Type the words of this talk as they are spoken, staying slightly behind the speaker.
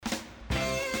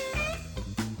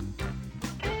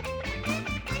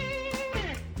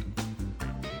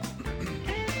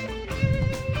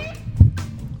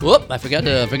Whoop! I forgot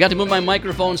to move my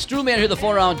microphone. Stu Man here, the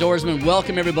 4 Outdoorsmen.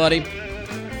 Welcome everybody.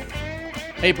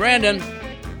 Hey Brandon,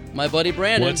 my buddy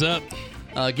Brandon. What's up?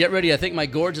 Get ready. I think my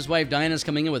gorgeous wife Diana's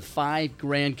coming in with 5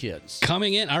 grandkids.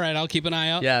 Coming in? All right, I'll keep an eye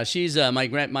out. Yeah, she's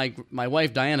my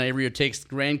wife Diana every year takes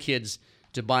grandkids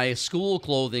to buy school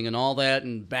clothing and all that,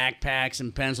 and backpacks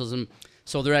and pencils, and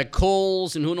so they're at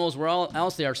Kohl's and who knows where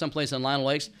else they are, someplace on Lionel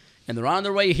Lakes, and they're on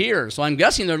their way here. So I'm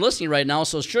guessing they're listening right now.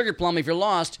 So Sugar Plum, if you're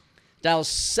lost, dial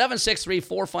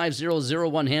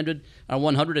 763-450-0100 or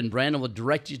 100, and Brandon will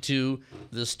direct you to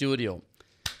the studio.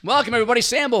 Welcome, everybody.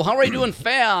 Sambo, how are you doing,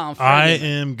 fam? I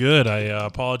am good. I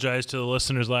apologize to the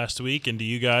listeners last week and to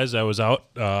you guys. I was out.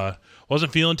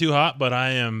 Wasn't feeling too hot, but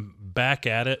I am back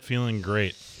at it, feeling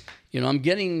great. You know, I'm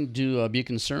getting to be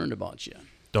concerned about you.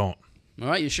 Don't. All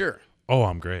right, you sure? Oh,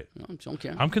 I'm great.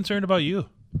 Okay. I'm concerned about you.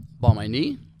 About my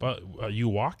knee? About you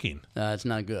walking. It's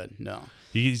not good, no.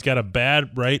 He's got a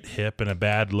bad right hip and a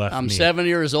bad left knee. I'm 7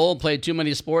 years old, played too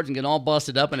many sports, and get all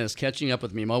busted up, and it's catching up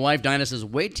with me. My wife, Dinah, says,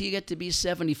 wait till you get to be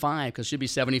 75, because she'll be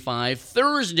 75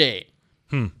 Thursday.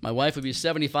 My wife would be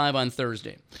 75 on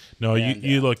Thursday. No,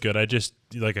 you look good.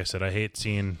 Like I said, I hate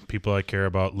seeing people I care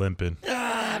about limping.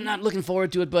 I'm not looking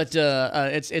forward to it, but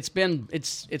it's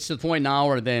to the point now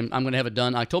where then I'm going to have it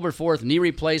done. October 4th, knee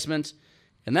replacement.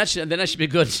 And that should be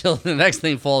good until the next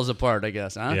thing falls apart, I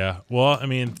guess, huh? Yeah. Well, I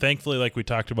mean, thankfully, like we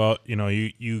talked about,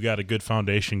 you got a good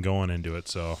foundation going into it,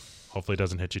 so hopefully it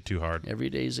doesn't hit you too hard.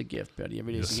 Every day is a gift, buddy.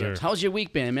 Every day is Yes, a gift. sir. How's your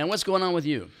week been, man? What's going on with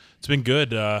you? It's been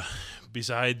good.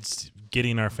 Besides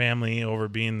getting our family over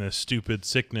being this stupid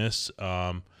sickness,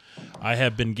 I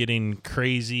have been getting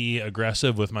crazy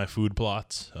aggressive with my food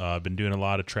plots. I've been doing a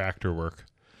lot of tractor work,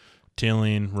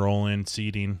 tilling, rolling,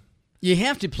 seeding. You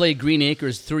have to play Green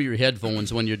Acres through your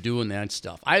headphones when you're doing that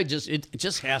stuff. It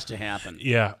just has to happen.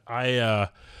 Yeah, I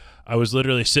was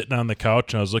literally sitting on the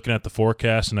couch and I was looking at the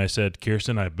forecast and I said,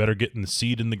 Kirsten, I better get the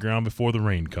seed in the ground before the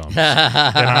rain comes. And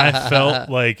I felt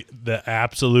like the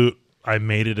absolute, I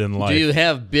made it in life. Do you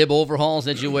have bib overhauls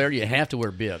that you wear? You have to wear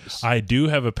bibs. I do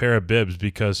have a pair of bibs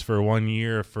because for 1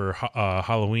 year for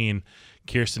Halloween,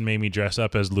 Kirsten made me dress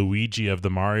up as Luigi of the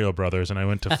Mario Brothers, and I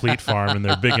went to Fleet Farm in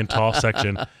their big and tall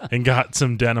section and got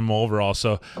some denim overalls.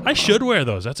 So I should wear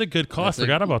those. That's a good call. I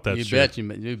forgot about that.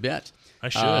 You bet. I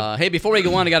should. Hey, before we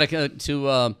go on, I got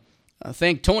to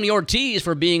thank Tony Ortiz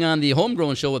for being on the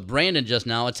Homegrown Show with Brandon just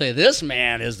now. I'd say this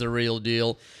man is the real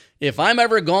deal. If I'm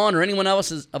ever gone or anyone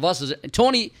else of us is,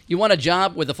 Tony, you want a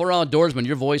job with the 4 Outdoorsmen,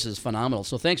 your voice is phenomenal.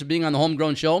 So thanks for being on the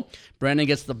Homegrown Show. Brandon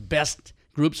gets the best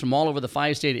groups from all over the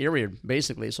 5-state area,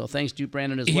 basically. So thanks to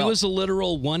Brandon as well. He was a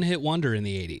literal one-hit wonder in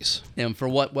the 80s. And for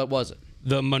what was it?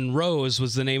 The Monroes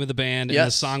was the name of the band, and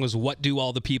the song was What Do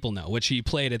All the People Know, which he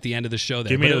played at the end of the show there.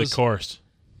 Give me the chorus.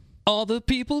 All the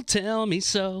people tell me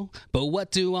so, but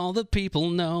what do all the people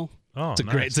know? Oh,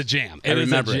 It's a jam. I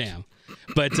remember it.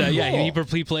 But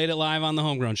he played it live on the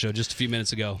Homegrown Show just a few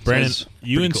minutes ago. Brandon, So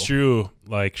you and cool. Stu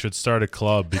should start a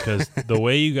club because the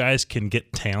way you guys can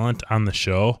get talent on the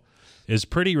show is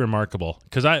pretty remarkable.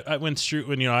 Because when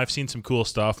I've seen some cool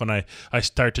stuff and I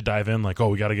start to dive in we got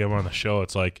to get him on the show.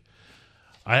 It's like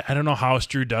I don't know how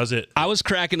Stu does it. I was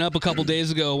cracking up a couple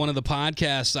days ago. One of the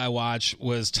podcasts I watched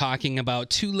was talking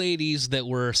about 2 ladies that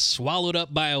were swallowed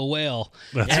up by a whale.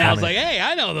 That's and funny. I was like, hey,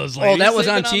 I know those ladies. Oh, that was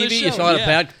They've on been the TV? show. You saw it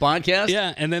at a podcast?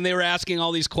 Yeah, and then they were asking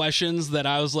all these questions that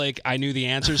I was like, I knew the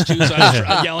answers to, so I was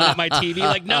yelling at my TV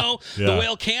like, no, the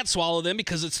whale can't swallow them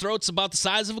because its throat's about the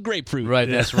size of a grapefruit. Right,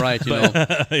 that's right. You know.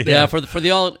 Yeah, for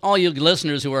all you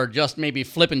listeners who are just maybe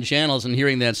flipping channels and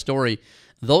hearing that story,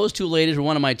 those 2 ladies were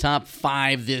one of my top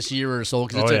 5 this year or so.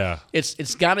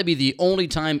 It's got to be the only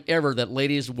time ever that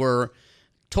ladies were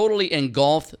totally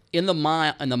engulfed in the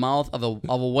mouth of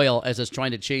a whale as it's trying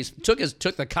to chase. Took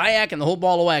the kayak and the whole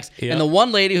ball of wax. Yep. And the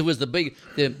one lady who was the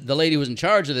lady who was in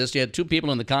charge of this, she had 2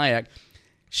 people in the kayak.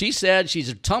 She said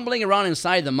she's tumbling around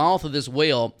inside the mouth of this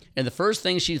whale, and the first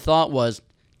thing she thought was,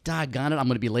 doggone it, I'm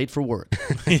going to be late for work.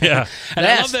 Yeah. And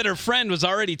I love that her friend was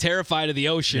already terrified of the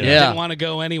ocean. Yeah. Didn't want to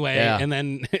go anyway, and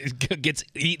then gets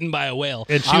eaten by a whale.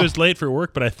 And she was late for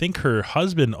work, but I think her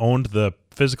husband owned the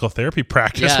physical therapy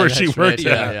practice where she worked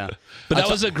at. Yeah. But that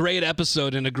was a great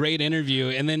episode and a great interview.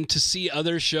 And then to see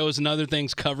other shows and other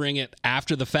things covering it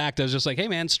after the fact, I was just like, hey,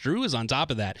 man, Stu is on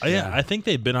top of that. Yeah, I think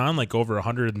they've been on over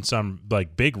 100 and some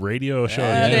big radio shows.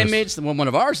 Yeah, they made one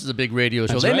of ours is a big radio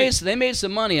show. That's They made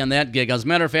some money on that gig. As a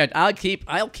matter of fact,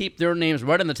 I'll keep their names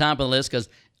right on the top of the list because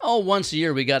once a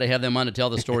year we got to have them on to tell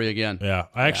the story again. Yeah,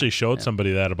 I actually showed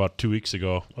somebody that about 2 weeks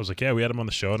ago. I was like, yeah, we had him on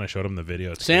the show, and I showed him the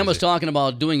video. Sam was talking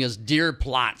about doing his deer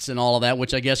plots and all of that,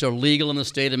 which I guess are legal in the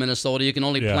state of Minnesota. You can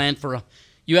only plant for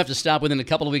You have to stop within a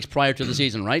couple of weeks prior to the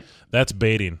season, right? That's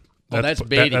baiting. That's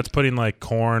baiting. That's putting like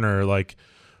corn or like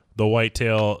the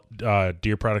whitetail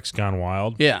deer products gone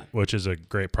wild. Yeah, which is a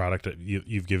great product.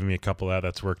 You've given me a couple of that.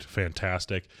 That's worked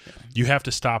fantastic. You have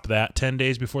to stop that 10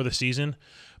 days before the season,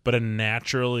 but a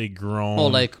naturally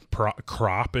grown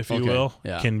crop, if you will,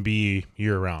 can be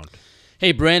year round.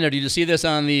 Hey, Brandon, did you see this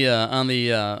on the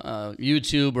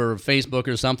YouTube or Facebook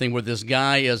or something where this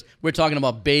guy is? We're talking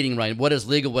about baiting, right? What is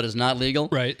legal, what is not legal,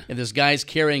 right? And this guy's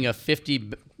carrying a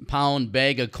 50-pound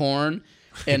bag of corn,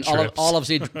 and all of a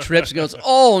sudden trips goes,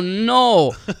 oh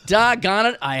no, doggone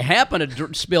it! I happen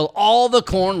to spill all the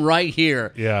corn right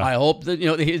here. Yeah. I hope that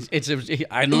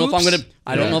I don't know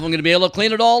if I'm gonna be able to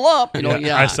clean it all up.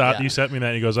 I saw you sent me that.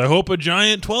 And he goes, I hope a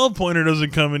giant 12-pointer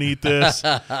doesn't come and eat this.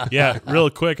 Yeah, real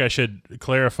quick, I should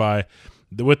clarify.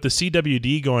 With the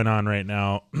CWD going on right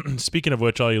now, speaking of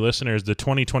which, all you listeners, the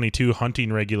 2022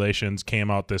 hunting regulations came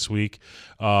out this week,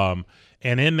 and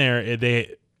in there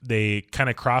they kind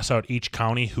of cross out each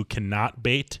county who cannot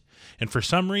bait. And for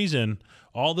some reason,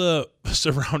 all the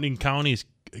surrounding counties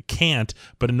can't.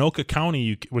 But in Anoka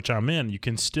County, which I'm in, you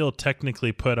can still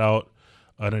technically put out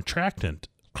an attractant.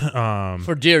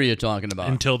 For deer you're talking about.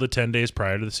 Until the 10 days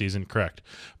prior to the season, correct.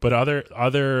 But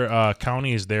other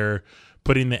counties, they're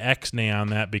putting the X-nay on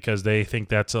that because they think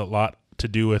that's a lot to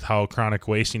do with how chronic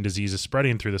wasting disease is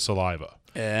spreading through the saliva.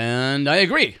 And I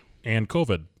agree. And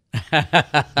COVID.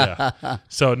 Yeah.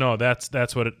 So no, that's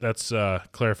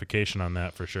clarification on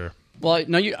that for sure. Well,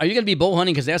 now are you going to be bow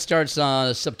hunting? Because that starts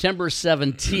September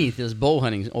 17th as bow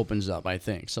hunting opens up, I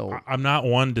think. So I'm not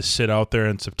one to sit out there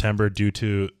in September due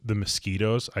to the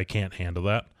mosquitoes. I can't handle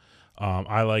that.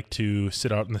 I like to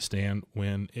sit out in the stand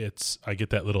when I get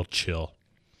that little chill.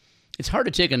 It's hard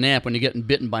to take a nap when you're getting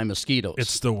bitten by mosquitoes.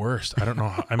 It's the worst. I don't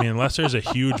know. I mean, unless there's a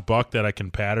huge buck that I can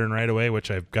pattern right away,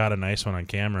 which I've got a nice one on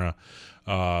camera.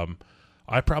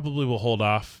 I probably will hold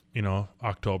off,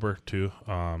 October too.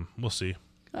 We'll see.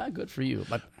 Good for you.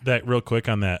 But that real quick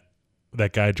on that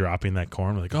guy dropping that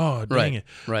corn, like, oh, dang it.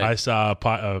 Right. I saw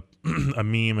a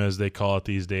meme, as they call it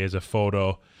these days, a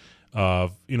photo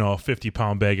of, a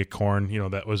 50-pound bag of corn,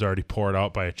 that was already poured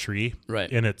out by a tree. Right.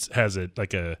 And it has a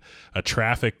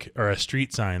traffic or a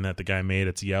street sign that the guy made.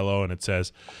 It's yellow, and it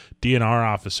says, DNR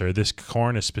officer, this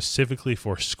corn is specifically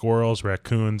for squirrels,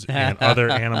 raccoons, and other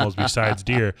animals besides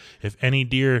deer. If any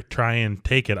deer try and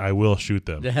take it, I will shoot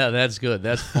them. Yeah, that's good.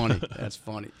 That's funny. That's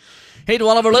funny. Hey, to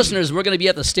all of our listeners, we're going to be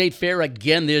at the State Fair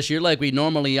again this year like we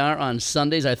normally are on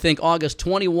Sundays. I think August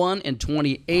 21 and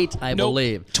 28, I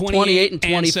believe. 28 and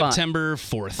 25. September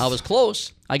 4th. I was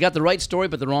close. I got the right story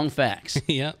but the wrong facts.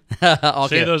 Yeah.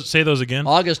 Okay. Say those again.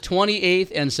 August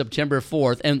 28th and September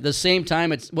 4th. And the same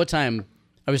time, it's what time?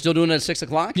 Are we still doing it at 6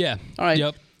 o'clock? Yeah. All right.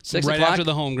 Yep. 6 right o'clock? after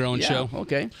the homegrown show.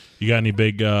 Okay. You got any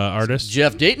big artists?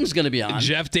 Jeff Dayton's going to be on.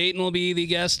 Jeff Dayton will be the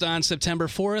guest on September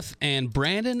 4th, and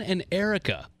Brandon and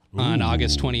Erica on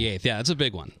August 28th. Yeah, it's a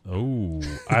big one. Oh,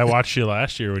 I watched you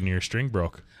last year when your string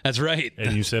broke. That's right.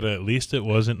 And you said at least it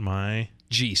wasn't my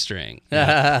G-string.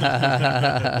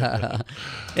 Yeah,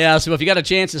 so if you got a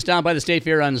chance to stop by the State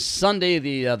Fair on Sunday,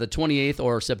 the 28th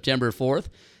or September 4th,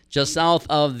 just south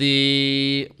of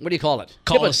the, what do you call it?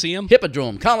 Coliseum?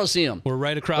 Hippodrome, Coliseum. We're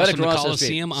right across from the the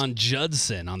Coliseum on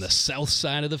Judson on the south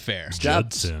side of the fair.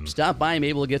 Stop by,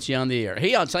 maybe we'll get you on the air.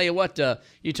 Hey, I'll tell you what,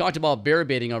 you talked about bear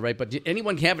baiting, all right, but did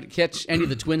anyone catch any of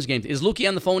the Twins games? Is Lukey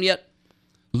on the phone yet?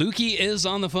 Lukey is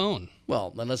on the phone.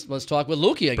 Well, then let's talk with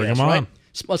Lukey, I Bring guess, him on. right?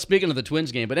 Well, speaking of the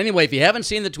Twins game, but anyway, if you haven't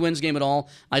seen the Twins game at all,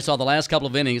 I saw the last couple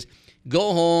of innings.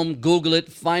 Go home, Google it,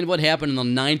 find what happened in the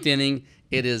ninth inning.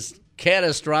 It is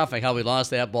catastrophic how we lost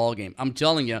that ball game. I'm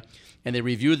telling you. And they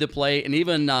reviewed the play, and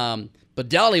even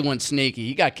Badali went snaky.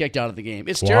 He got kicked out of the game.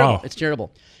 It's terrible. It's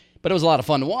terrible. But it was a lot of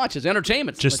fun to watch. It's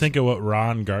entertainment. Just think of what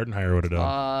Ron Gardenhire would have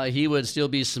done. He would still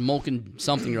be smoking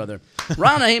something or other.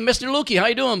 Ron, hey, Mr. Lukey, how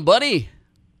you doing, buddy?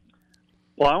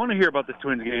 Well, I want to hear about the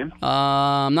Twins game.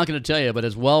 I'm not going to tell you, but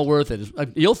it's well worth it.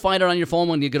 You'll find it on your phone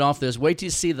when you get off this. Wait till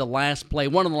you see the last play,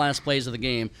 one of the last plays of the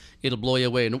game. It'll blow you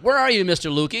away. Where are you,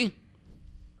 Mr. Lukey?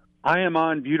 I am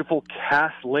on beautiful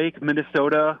Cass Lake,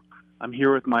 Minnesota. I'm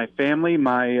here with my family,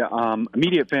 my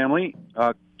immediate family,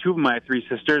 two of my three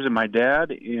sisters and my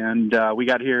dad, and we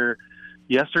got here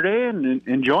yesterday and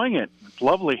enjoying it. It's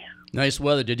lovely. Nice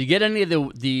weather. Did you get any of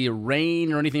the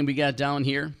rain or anything we got down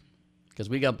here? Because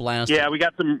we got blasted. Yeah, we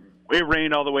got some. It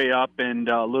rained all the way up and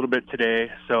a little bit today,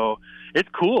 so it's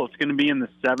cool. It's going to be in the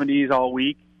 70s all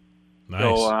week. Nice.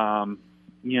 So,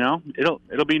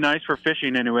 it'll be nice for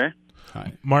fishing anyway.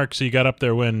 Right. Mark, so you got up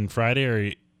there when, Friday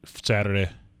or Saturday?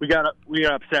 We got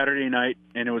up Saturday night,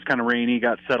 and it was kind of rainy.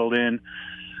 Got settled in,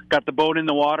 got the boat in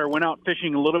the water, went out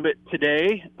fishing a little bit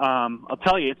today. I'll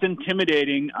tell you, it's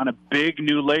intimidating on a big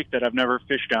new lake that I've never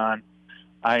fished on.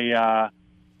 I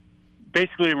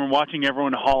basically been watching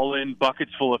everyone haul in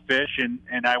buckets full of fish,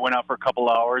 and I went out for a couple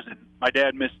hours, and my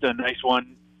dad missed a nice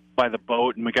one by the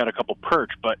boat, and we got a couple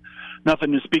perch, but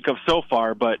nothing to speak of so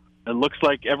far. But it looks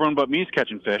like everyone but me is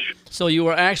catching fish. So you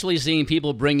were actually seeing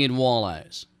people bring in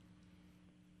walleyes.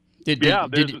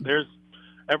 There's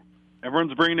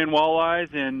everyone's bringing in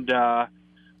walleyes, and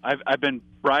I've been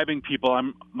bribing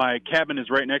people. My cabin is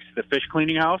right next to the fish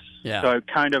cleaning house, so I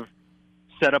kind of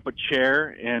set up a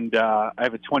chair, and I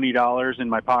have a $20 in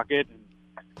my pocket.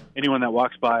 Anyone that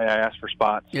walks by, I ask for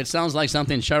spots. It sounds like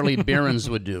something Charlie Behrens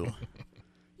would do.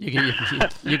 You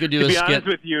could do to a be skit. honest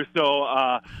with you,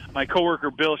 so my coworker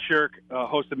Bill Shirk,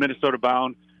 host of Minnesota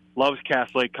Bound, loves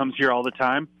Cass Lake, comes here all the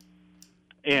time,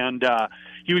 and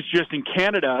he was just in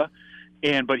Canada,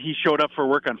 but he showed up for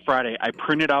work on Friday. I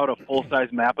printed out a full-size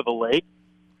map of the lake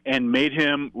and made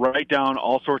him write down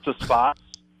all sorts of spots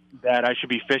that I should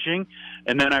be fishing,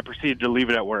 and then I proceeded to leave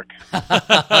it at work.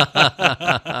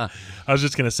 I was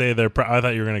just going to say, I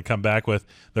thought you were going to come back with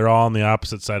they're all on the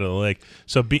opposite side of the lake.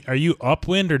 So are you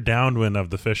upwind or downwind of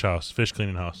the fish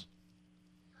cleaning house?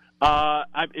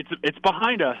 It's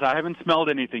behind us. I haven't smelled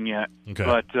anything yet. Okay.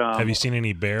 But have you seen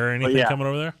any bear or anything coming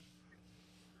over there?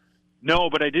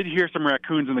 No, but I did hear some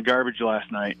raccoons in the garbage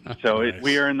last night. So Nice.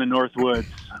 we are in the North Woods.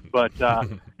 But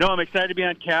no, I'm excited to be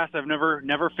on Cass. I've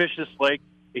never fished this lake.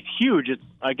 It's huge.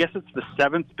 I guess it's the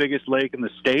 7th biggest lake in the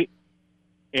state.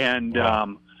 And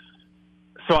wow.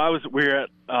 So we were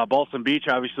at Balsam Beach,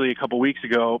 obviously, a couple weeks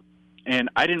ago, and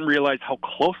I didn't realize how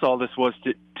close all this was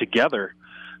together.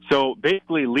 So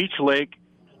basically, Leech Lake,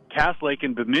 Cass Lake,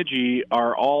 and Bemidji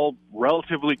are all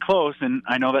relatively close, and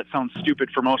I know that sounds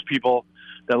stupid for most people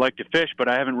that like to fish, but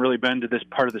I haven't really been to this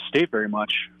part of the state very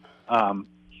much.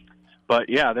 But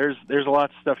yeah, there's a lot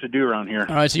of stuff to do around here.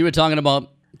 All right, so you were talking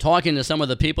to some of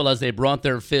the people as they brought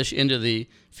their fish into the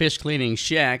fish cleaning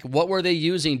shack. What were they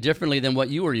using differently than what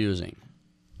you were using?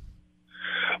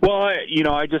 Well,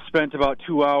 I just spent about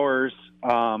 2 hours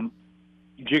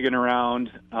jigging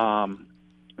around,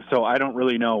 so I don't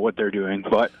really know what they're doing,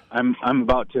 but I'm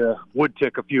about to wood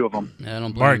tick a few of them. I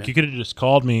don't blame Mark, you could have just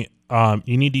called me.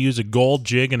 You need to use a gold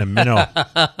jig and a minnow.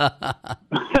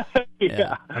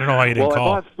 Yeah. I don't know why you didn't call.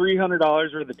 Well, I bought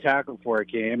 $300 worth of tackle before I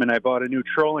came, and I bought a new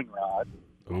trolling rod.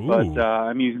 Ooh. But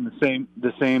I'm using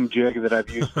the same jig that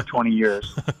I've used for 20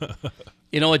 years.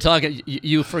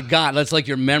 You forgot. That's like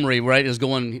your memory, right, is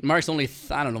going. Mark's only,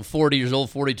 40 years old,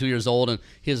 42 years old, and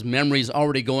his memory's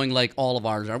already going like all of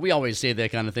ours are. We always say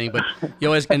that kind of thing, but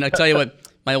and I tell you what,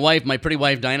 my pretty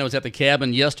wife, Dinah, was at the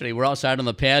cabin yesterday. We're outside on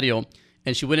the patio,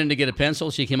 and she went in to get a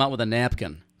pencil. She came out with a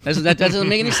napkin. That doesn't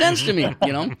make any sense to me,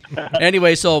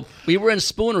 Anyway, so we were in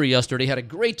Spooner yesterday, had a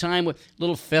great time with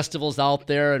little festivals out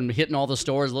there and hitting all the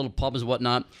stores, little pubs,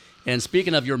 whatnot. And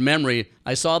speaking of your memory,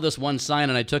 I saw this one sign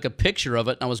and I took a picture of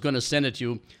it. And I was going to send it to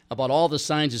you about all the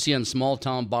signs you see in small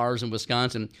town bars in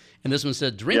Wisconsin. And this one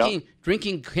said,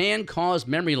 drinking can cause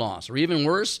memory loss, or even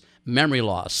worse, memory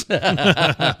loss. That's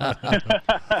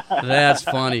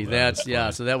funny.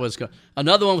 So that was good.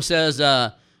 Another one says,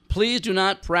 please do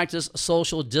not practice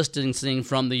social distancing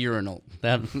from the urinal.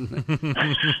 There's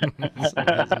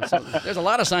a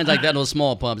lot of signs like that in those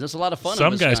small pubs. It's a lot of fun.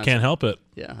 Some guys can't help it.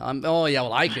 Yeah.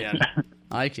 Well, I can.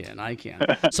 I can.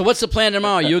 So what's the plan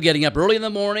tomorrow? You're getting up early in the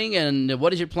morning, and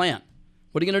what is your plan?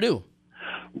 What are you going to do?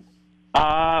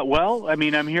 Well,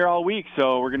 I'm here all week,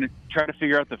 so we're going to try to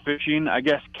figure out the fishing. I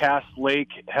guess Cass Lake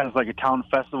has like a town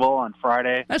festival on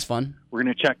Friday. That's fun. We're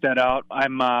going to check that out.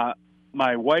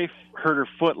 My wife hurt her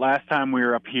foot last time we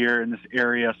were up here in this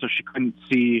area, so she couldn't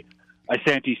see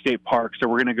Isanti State Park. So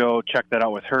we're going to go check that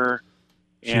out with her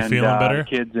and feeling better? the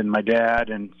kids and my dad.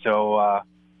 And so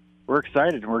we're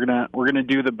excited. We're gonna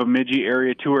do the Bemidji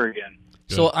area tour again.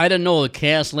 So I didn't know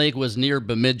Cass Lake was near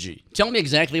Bemidji. Tell me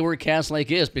exactly where Cass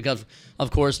Lake is, because of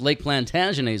course Lake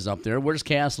Plantagenet is up there. Where's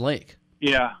Cass Lake?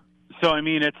 Yeah. So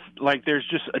it's like there's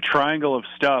just a triangle of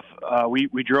stuff.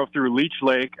 We drove through Leech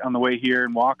Lake on the way here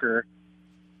in Walker.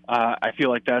 I feel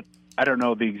like that, I don't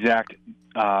know the exact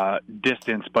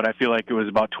distance, but I feel like it was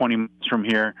about 20 miles from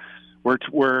here.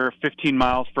 We're 15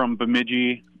 miles from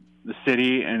Bemidji, the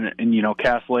city, and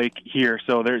Cass Lake here.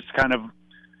 So there's kind of,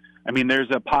 there's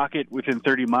a pocket within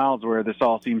 30 miles where this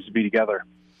all seems to be together.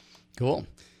 Cool.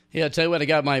 Yeah, I'll tell you what, I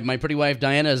got my pretty wife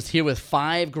Diana is here with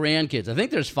 5 grandkids. I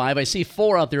think there's 5. I see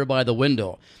 4 out there by the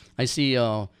window. I see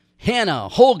Hannah,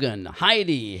 Hogan,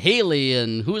 Heidi, Haley,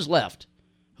 and who's left?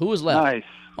 Nice.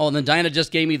 Oh, and then Diana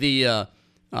just gave me the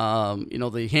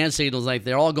the hand signals, like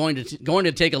they're all going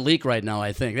to take a leak right now.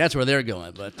 I think that's where they're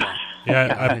going. But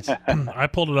I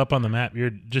pulled it up on the map. You're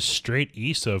just straight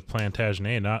east of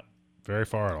Plantagenet, not very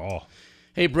far at all.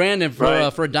 Hey, Brandon,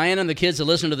 for Diana and the kids that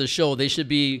listen to the show,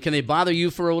 can they bother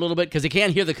you for a little bit? Because they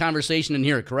can't hear the conversation in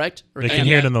here, correct? They can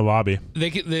hear it in the lobby.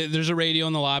 There's a radio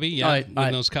in the lobby, in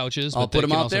those couches. I'll put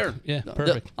them out there. Yeah,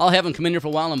 perfect. I'll have them come in here for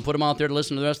a while and put them out there to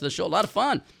listen to the rest of the show. A lot of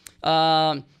fun.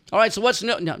 All right, so what's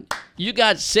new? Now, you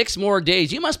got 6 more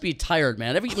days. You must be tired,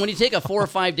 man. When you take a 4 or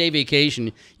 5 day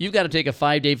vacation, you've got to take a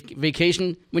 5-day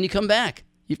vacation when you come back.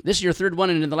 This is your 3rd one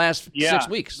in the last 6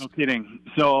 weeks. No kidding.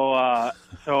 So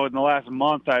in the last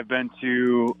month, I've been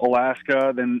to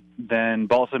Alaska, then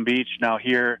Balsam Beach. Now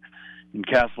here in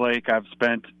Cass Lake, I've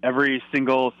spent every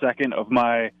single second of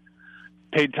my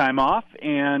paid time off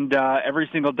and every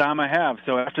single dime I have.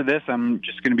 So after this, I'm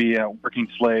just going to be a working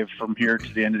slave from here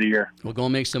to the end of the year. We'll go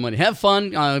make some money. Have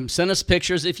fun. Send us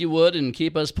pictures if you would, and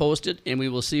keep us posted. And we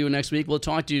will see you next week. We'll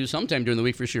talk to you sometime during the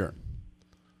week for sure.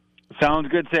 Sounds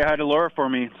good. Say hi to Laura for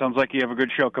me. Sounds like you have a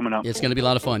good show coming up. It's going to be a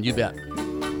lot of fun. You bet.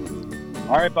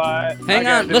 All right, bye. Hang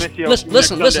on. Listen.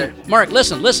 Mark,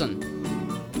 listen.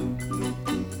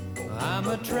 I'm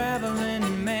a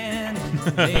traveling man.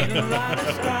 Made a lot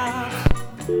of stops.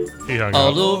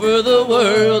 All over the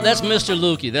world. That's Mr.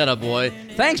 Lukey. That a boy.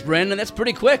 Thanks, Brandon. That's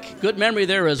pretty quick. Good memory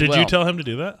there as well. Did you tell him to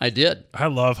do that? I did. I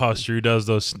love how Stru does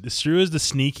those. Stru is the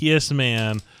sneakiest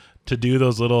man to do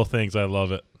those little things. I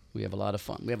love it. We have a lot of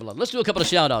fun. Let's do a couple of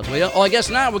shout-outs, will you? Oh, I guess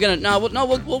now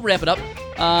we'll wrap it up.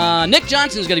 Nick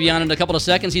Johnson's going to be on in a couple of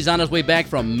seconds. He's on his way back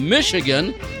from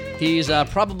Michigan. He's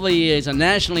he's a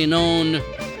nationally known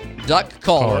duck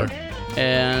caller.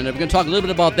 And we're going to talk a little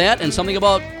bit about that and something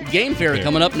about Game Fair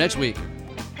coming up next week.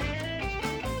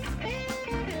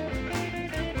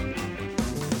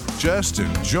 Just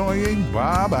enjoying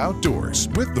Bob Outdoors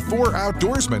with the 4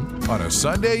 Outdoorsmen on a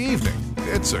Sunday evening.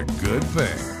 It's a good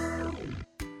thing.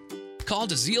 Call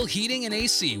DeZiel Heating and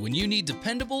AC when you need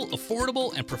dependable,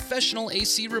 affordable, and professional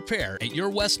AC repair at your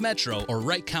West Metro or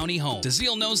Wright County home.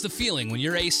 DeZiel knows the feeling when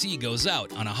your AC goes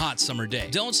out on a hot summer day.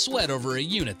 Don't sweat over a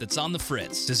unit that's on the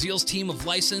fritz. DeZiel's team of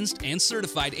licensed and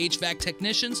certified HVAC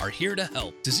technicians are here to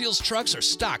help. DeZiel's trucks are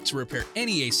stocked to repair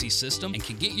any AC system and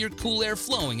can get your cool air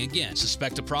flowing again.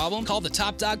 Suspect a problem? Call the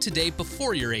top dog today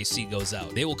before your AC goes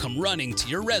out. They will come running to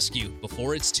your rescue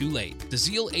before it's too late.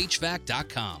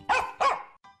 DeZielHVAC.com.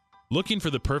 Looking for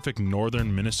the perfect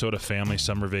northern Minnesota family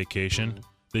summer vacation?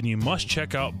 Then you must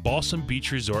check out Balsam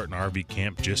Beach Resort and RV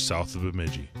Camp just south of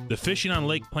Bemidji. The fishing on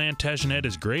Lake Plantagenet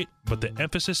is great, but the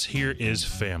emphasis here is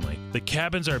family. The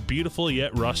cabins are beautiful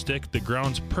yet rustic, the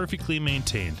grounds perfectly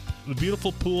maintained. The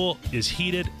beautiful pool is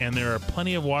heated, and there are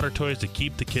plenty of water toys to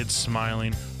keep the kids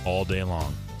smiling all day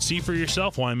long. See for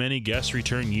yourself why many guests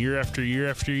return year after year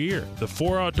after year. The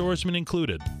 4 Outdoorsmen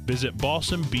included. Visit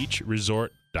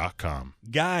balsambeachresort.com.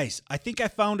 Guys, I think I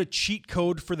found a cheat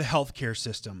code for the healthcare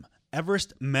system.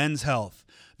 Everest Men's Health.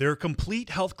 They're a complete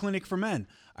health clinic for men.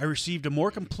 I received a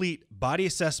more complete body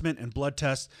assessment and blood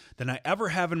test than I ever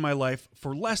have in my life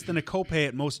for less than a copay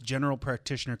at most general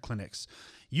practitioner clinics.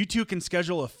 You too can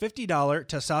schedule a $50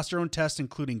 testosterone test,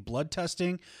 including blood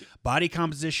testing, body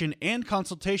composition, and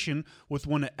consultation with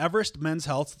one of Everest Men's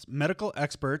Health's medical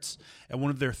experts at one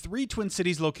of their 3 Twin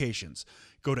Cities locations.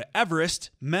 Go to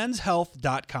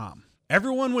everestmenshealth.com.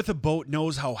 Everyone with a boat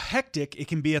knows how hectic it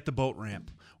can be at the boat ramp.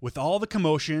 With all the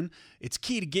commotion, it's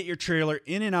key to get your trailer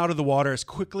in and out of the water as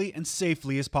quickly and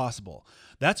safely as possible.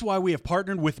 That's why we have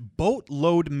partnered with Boat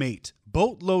Load Mate.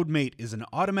 Boat Load Mate is an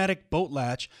automatic boat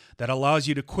latch that allows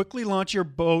you to quickly launch your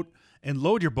boat and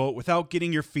load your boat without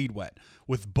getting your feet wet.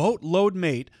 With Boat Load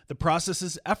Mate, the process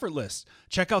is effortless.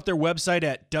 Check out their website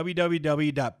at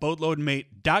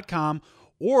www.boatloadmate.com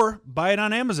or buy it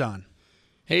on Amazon.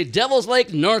 Hey, Devil's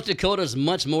Lake, North Dakota is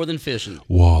much more than fishing.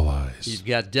 Walleyes. You've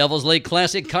got Devil's Lake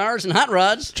classic cars and hot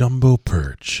rods. Jumbo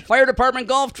perch. Fire department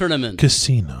golf tournament.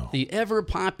 Casino. The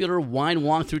ever-popular wine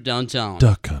walkthrough downtown.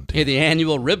 Duck hunting. Hey, the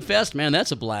annual Rib Fest, man,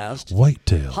 that's a blast.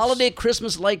 Whitetails. Holiday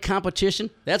Christmas light competition,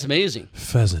 that's amazing.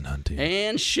 Pheasant hunting.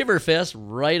 And Shiver Fest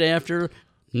right after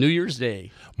New Year's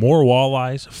Day. More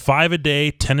walleyes, 5 a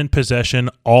day, 10 in possession,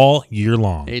 all year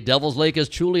long. Hey, Devil's Lake is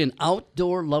truly an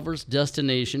outdoor lover's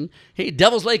destination. Hey,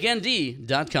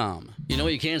 Devil'sLakeND.com. You know,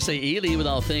 you can't say Ely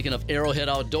without thinking of Arrowhead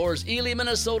Outdoors, Ely,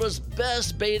 Minnesota's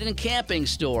best bait and camping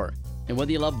store. And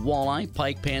whether you love walleye,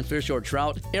 pike, panfish, or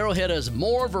trout, Arrowhead has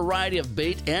more variety of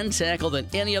bait and tackle than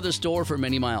any other store for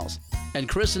many miles. And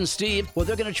Chris and Steve, well,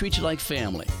 they're going to treat you like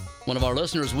family. One of our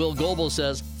listeners, Will Goebel,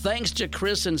 says, thanks to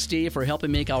Chris and Steve for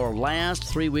helping make our last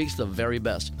 3 weeks the very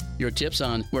best. Your tips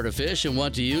on where to fish and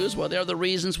what to use, well, they're the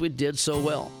reasons we did so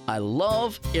well. I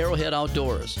love Arrowhead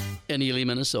Outdoors in Ely,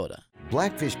 Minnesota.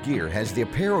 Blackfish Gear has the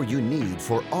apparel you need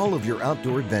for all of your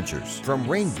outdoor adventures. From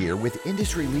rain gear with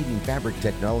industry-leading fabric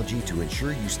technology to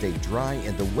ensure you stay dry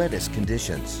in the wettest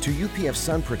conditions, to UPF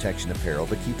sun protection apparel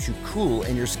that keeps you cool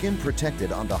and your skin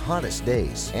protected on the hottest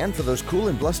days. And for those cool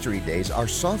and blustery days, our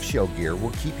soft shell gear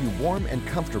will keep you warm and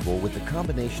comfortable with the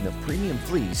combination of premium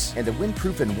fleece and a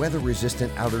windproof and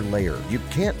weather-resistant outer layer. You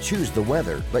can't choose the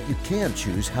weather, but you can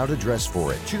choose how to dress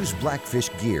for it. Choose Blackfish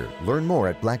Gear. Learn more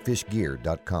at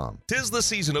blackfishgear.com. 'Tis the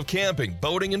season of camping,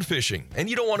 boating, and fishing, and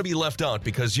you don't want to be left out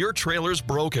because your trailer's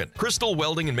broken. Crystal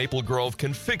Welding in Maple Grove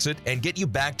can fix it and get you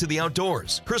back to the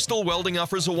outdoors. Crystal Welding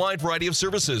offers a wide variety of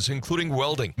services, including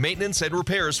welding, maintenance, and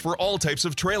repairs for all types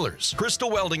of trailers.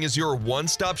 Crystal Welding is your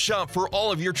one-stop shop for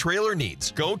all of your trailer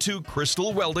needs. Go to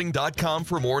crystalwelding.com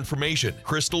for more information.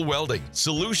 Crystal Welding.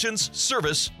 Solutions,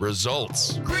 service,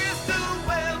 results. Crystal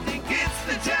Welding gets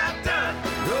the job done.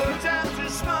 No time too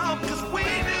small, 'cause we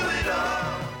do it all.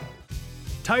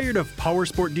 Tired of power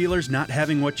sport dealers not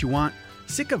having what you want?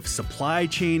 Sick of supply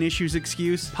chain issues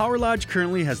excuse? Power Lodge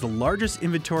currently has the largest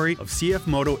inventory of CF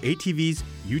Moto ATVs,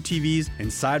 UTVs,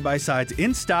 and side-by-sides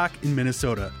in stock in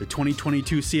Minnesota. The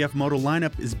 2022 CF Moto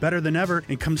lineup is better than ever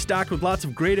and comes stocked with lots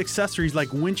of great accessories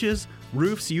like winches,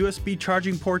 roofs, USB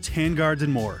charging ports, handguards,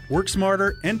 and more. Work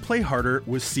smarter and play harder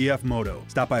with CF Moto.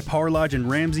 Stop by Power Lodge in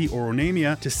Ramsey or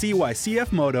Onamia to see why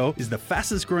CF Moto is the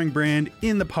fastest growing brand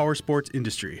in the power sports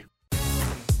industry.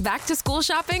 Back to school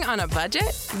shopping on a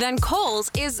budget? Then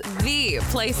Kohl's is the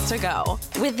place to go.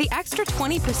 With the extra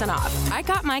 20% off, I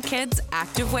got my kids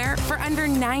activewear for under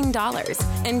 $9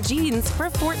 and jeans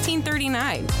for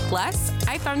 $14.39. Plus,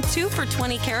 I found 2 for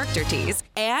 $20 character tees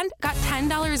and got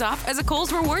 $10 off as a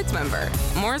Kohl's Rewards member.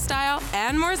 More style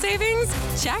and more savings?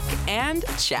 Check and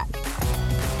check.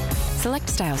 Select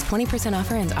styles, 20%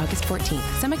 offer ends August 14th.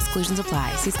 Some exclusions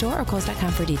apply. See store or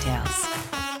Kohls.com for details.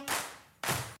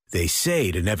 They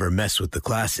say to never mess with the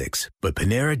classics, but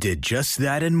Panera did just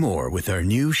that and more with our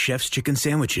new Chef's Chicken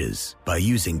Sandwiches. By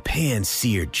using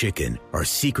pan-seared chicken, our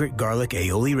secret garlic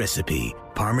aioli recipe,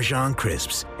 Parmesan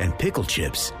crisps, and pickle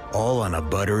chips, all on a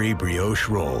buttery brioche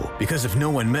roll. Because if no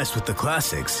one messed with the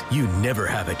classics, you never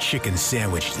have a chicken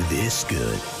sandwich this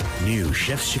good. New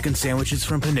Chef's Chicken Sandwiches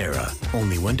from Panera.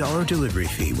 Only $1 delivery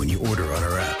fee when you order on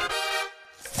our app.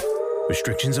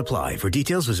 Restrictions apply. For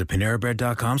details, visit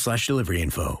PaneraBread.com/delivery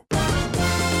info.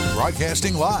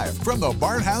 Broadcasting live from the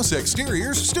Barnhouse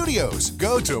Exteriors studios.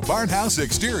 Go to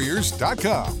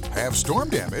barnhouseexteriors.com. Have storm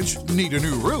damage? Need a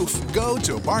new roof? Go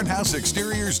to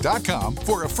barnhouseexteriors.com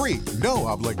for a free, no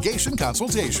obligation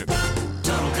consultation.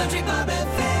 Total Country Bob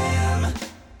FM.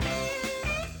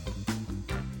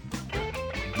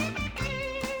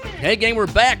 Hey, gang, we're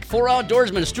back. 4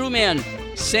 Outdoorsmen, Strewman,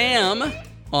 Sam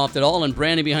off it all, and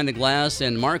Brandon behind the glass,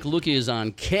 and Mark Lukey is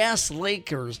on Cass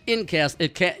Lake, or in Cass.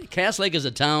 Cass Lake is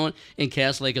a town, and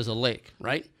Cass Lake is a lake,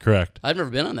 right? Correct. I've never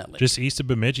been on that lake. Just east of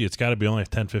Bemidji. It's got to be only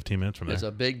 10, 15 minutes from there. It's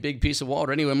a big, big piece of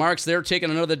water. Anyway, Mark's there taking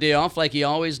another day off like he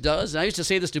always does. And I used to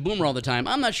say this to Boomer all the time.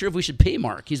 I'm not sure if we should pay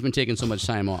Mark. He's been taking so much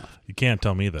time off. You can't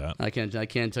tell me that. I can't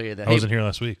tell you that. I wasn't here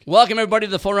last week. Welcome, everybody,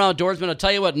 to the 4 Outdoorsmen. I'll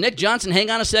tell you what, Nick Johnson, hang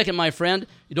on a second, my friend.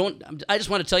 I just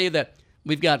want to tell you that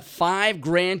we've got 5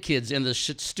 grandkids in the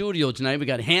studio tonight. We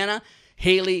got Hannah,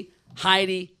 Haley,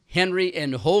 Heidi, Henry,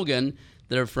 and Hogan.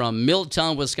 They're from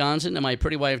Milltown, Wisconsin, and my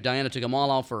pretty wife Diana took them all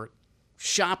out for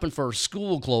shopping for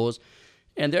school clothes.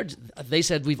 And they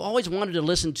said, we've always wanted to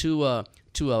listen to a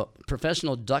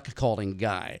professional duck calling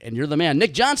guy, and you're the man.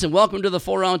 Nick Johnson, welcome to the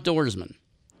 4 Outdoorsmen.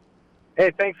 Hey,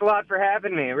 thanks a lot for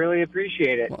having me. I really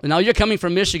appreciate it. Well, now, you're coming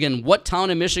from Michigan. What town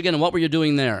in Michigan, and what were you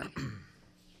doing there?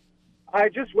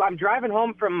 I'm driving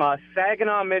home from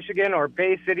Saginaw, Michigan, or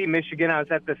Bay City, Michigan. I was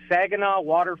at the Saginaw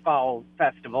Waterfowl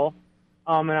Festival,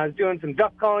 and I was doing some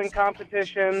duck calling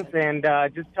competitions and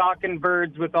just talking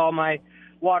birds with all my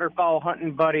waterfowl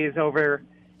hunting buddies over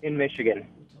in Michigan.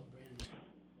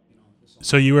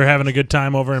 So you were having a good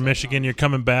time over in Michigan. You're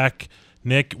coming back.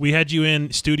 Nick, we had you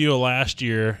in studio last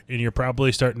year, and you're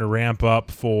probably starting to ramp up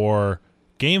for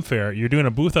Game Fair. You're doing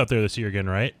a booth out there this year again,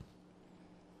 right?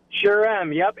 Sure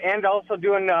am, yep, and also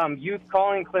doing youth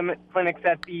calling clinics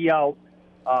at the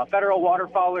Federal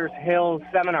Waterfowlers Hill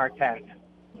Seminar Tent.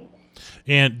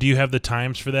 And do you have the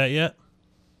times for that yet?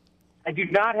 I do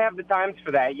not have the times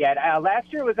for that yet.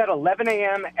 Last year was at 11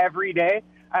 a.m. every day.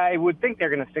 I would think they're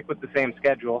going to stick with the same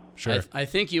schedule. Sure. I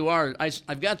think you are.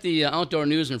 I've got the outdoor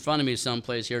news in front of me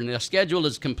someplace here, and the schedule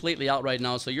is completely out right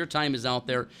now, so your time is out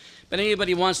there. But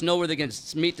anybody wants to know where they can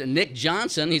meet Nick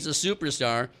Johnson, he's a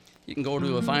superstar. You can go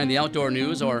to find the outdoor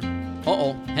news or,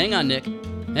 hang on, Nick.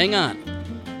 Hang on.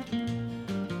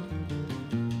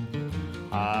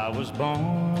 I was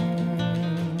born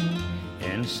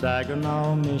in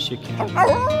Saginaw, Michigan.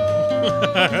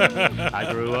 I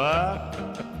grew up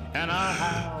in a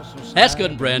house in That's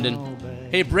good, Brandon.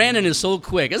 Hey, Brandon is so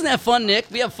quick. Isn't that fun, Nick?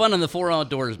 We have fun on the 4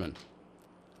 Outdoorsmen.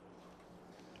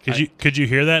 Could you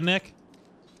hear that, Nick?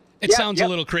 It sounds a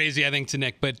little crazy, I think, to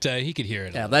Nick, but he could hear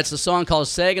it. Yeah, that's a song called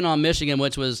Saginaw, Michigan,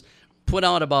 which was put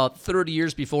out about 30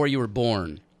 years before you were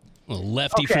born. Well,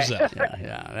 lefty for Zach.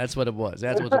 Yeah, that's what it was.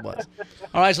 That's what it was.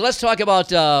 All right, so let's talk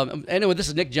about, anyway, this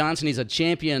is Nick Johnson. He's a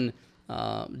champion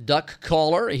duck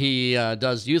caller. He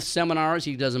does youth seminars.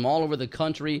 He does them all over the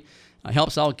country,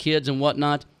 helps out kids and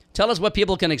whatnot. Tell us what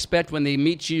people can expect when they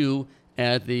meet you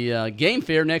at the game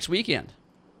fair next weekend.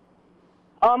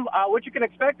 What you can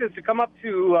expect is to come up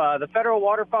to the Federal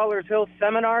Waterfowlers Hill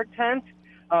seminar tent,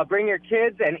 bring your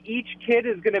kids, and each kid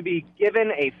is going to be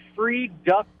given a free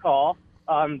duck call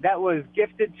that was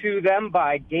gifted to them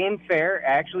by Game Fair.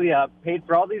 Actually, paid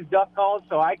for all these duck calls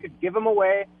so I could give them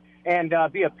away and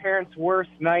be a parent's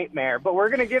worst nightmare. But we're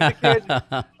going to give the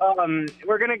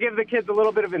kids, a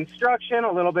little bit of instruction,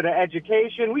 a little bit of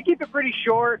education. We keep it pretty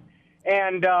short.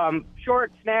 And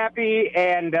short, snappy,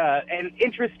 and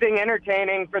interesting,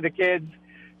 entertaining for the kids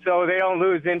so they don't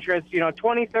lose interest.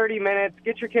 20, 30 minutes,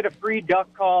 get your kid a free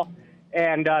duck call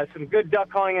and some good duck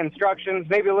calling instructions,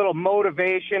 maybe a little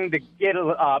motivation to get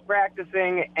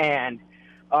practicing and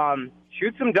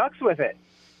shoot some ducks with it.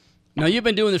 Now, you've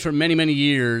been doing this for many, many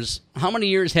years. How many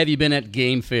years have you been at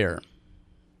Game Fair?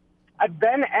 I've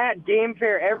been at Game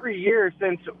Fair every year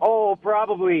since,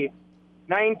 probably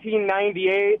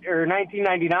 1998 or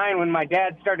 1999 when my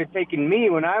dad started taking me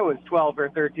when I was 12 or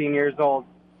 13 years old.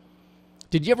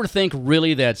 Did you ever think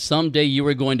really that someday you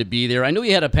were going to be there? I knew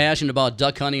you had a passion about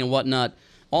duck hunting and whatnot,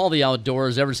 all the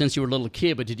outdoors ever since you were a little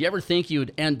kid, but did you ever think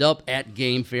you'd end up at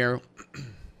Game Fair?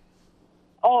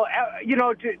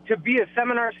 To be a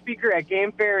seminar speaker at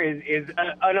Game Fair is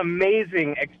an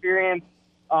amazing experience.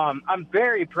 I'm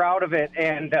very proud of it,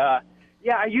 and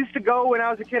I used to go when I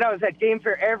was a kid. I was at Game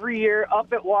Fair every year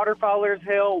up at Waterfowlers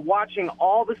Hill watching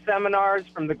all the seminars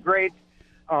from the greats,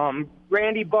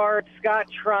 Randy Bart, Scott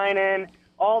Trinan,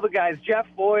 all the guys, Jeff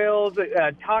Boyles,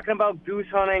 talking about goose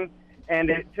hunting.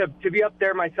 And to be up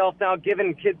there myself now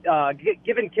giving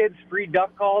kids free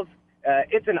duck calls,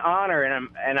 it's an honor,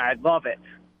 and I love it.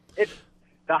 It's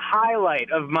the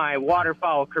highlight of my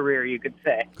waterfowl career, you could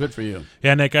say. Good for you.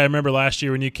 Yeah, Nick, I remember last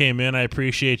year when you came in, I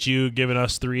appreciate you giving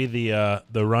us three the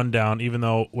rundown, even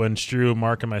though when Stru,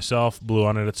 Mark, and myself blew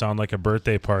on it, it sounded like a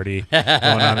birthday party going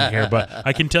on in here. But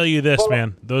I can tell you this,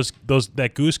 man,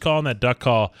 that goose call and that duck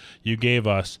call you gave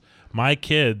us, my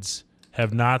kids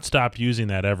have not stopped using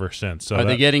that ever since. So Are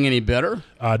they getting any better?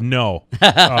 No.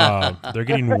 They're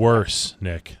getting worse,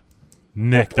 Nick.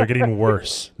 They're getting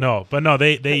worse. No,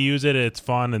 they use it. It's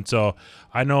fun. And so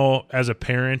I know as a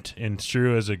parent and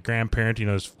Stru as a grandparent,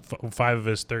 his 5 of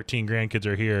his 13 grandkids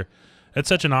are here. It's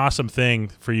such an awesome thing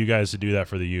for you guys to do that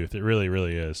for the youth. It really,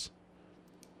 really is.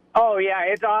 Oh, yeah,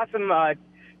 it's awesome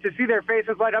to see their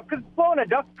faces light up because blowing a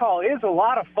duck call is a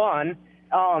lot of fun.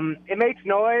 It makes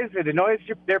noise. It annoys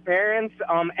their parents.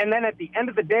 And then at the end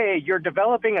of the day, you're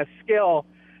developing a skill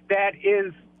that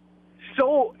is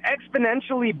so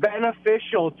exponentially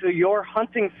beneficial to your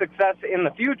hunting success in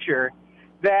the future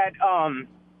that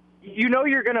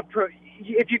you're going to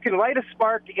if you can light a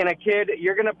spark in a kid,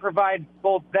 you're going to provide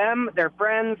both them, their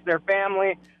friends, their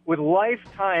family with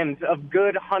lifetimes of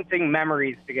good hunting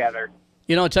memories together.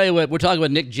 I'll tell you what, we're talking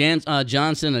about Nick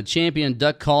Johnson, a champion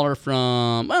duck caller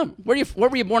from, where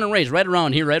were you born and raised? Right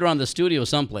around here, right around the studio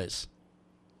someplace.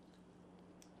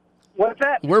 What's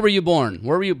that? Where were you born?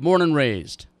 Where were you born and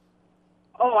raised?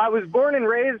 Oh, I was born and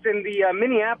raised in the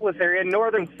Minneapolis area,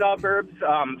 northern suburbs.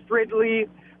 Fridley,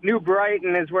 New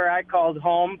Brighton is where I called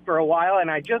home for a while,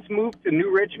 and I just moved to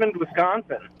New Richmond,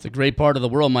 Wisconsin. It's a great part of the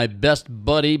world. My best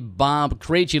buddy, Bob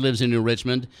Krejci, lives in New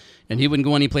Richmond, and he wouldn't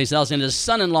go anyplace else. And his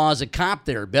son-in-law is a cop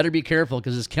there. Better be careful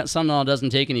because his son-in-law doesn't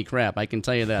take any crap. I can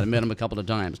tell you that. I met him a couple of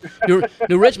times.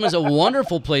 New Richmond's a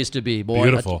wonderful place to be, boy.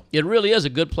 Beautiful. It really is a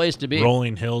good place to be.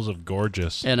 Rolling hills of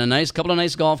gorgeous. And a couple of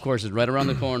nice golf courses right around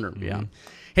the corner. Yeah.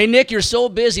 Hey, Nick, you're so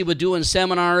busy with doing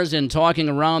seminars and talking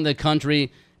around the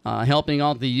country, helping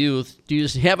out the youth. Do you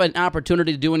have an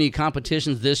opportunity to do any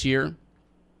competitions this year?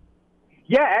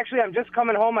 Yeah, actually, I'm just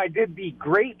coming home. I did the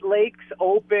Great Lakes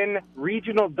Open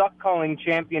Regional Duck Calling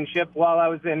Championship while I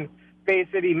was in Bay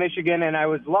City, Michigan, and I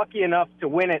was lucky enough to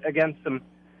win it against some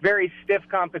very stiff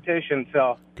competition.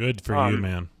 So good for you,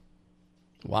 man.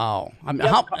 Wow. I mean,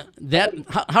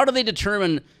 how do they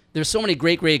determine? There's so many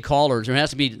great callers. There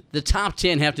has to be the top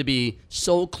 10 have to be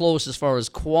so close as far as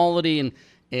quality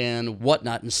and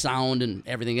whatnot and sound and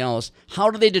everything else.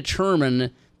 How do they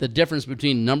determine the difference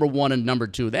between number 1 and number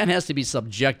 2? That has to be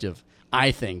subjective, I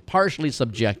think, partially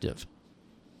subjective.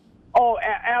 Oh,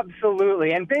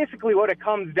 absolutely. And basically what it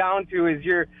comes down to is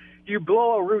you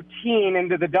blow a routine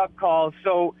into the duck call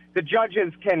so the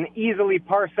judges can easily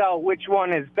parse out which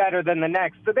one is better than the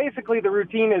next. So basically the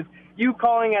routine is you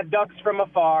calling at ducks from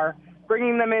afar,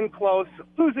 bringing them in close,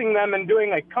 losing them, and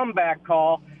doing a comeback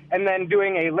call, and then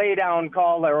doing a lay-down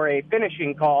call or a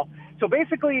finishing call. So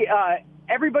basically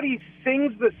everybody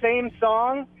sings the same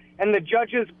song, and the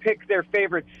judges pick their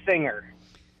favorite singer.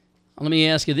 Let me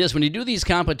ask you this. When you do these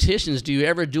competitions, do you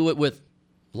ever do it with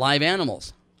live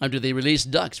animals? Or do they release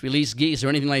ducks, release geese, or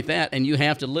anything like that, and you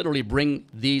have to literally bring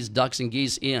these ducks and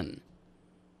geese in?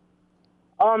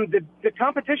 The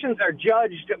competitions are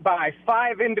judged by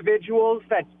 5 individuals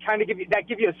that kind of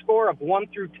give you a score of 1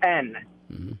 through 10.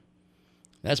 Mm-hmm.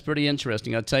 That's pretty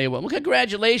interesting. I'll tell you what. Well,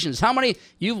 congratulations. How many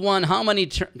you've won? How many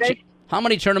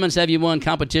tournaments have you won?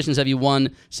 Competitions have you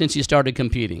won since you started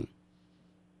competing?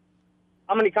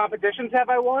 How many competitions have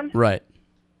I won? Right.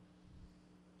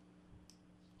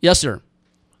 Yes, sir.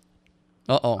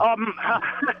 Uh-oh.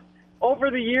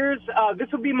 Over the years, this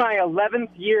will be my 11th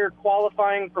year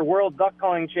qualifying for World Duck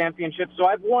Calling Championships, so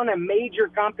I've won a major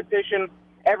competition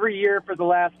every year for the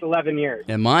last 11 years.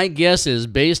 And my guess is,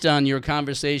 based on your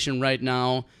conversation right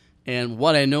now and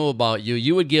what I know about you,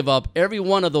 you would give up every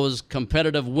one of those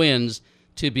competitive wins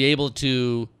to be able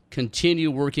to continue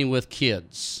working with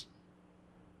kids.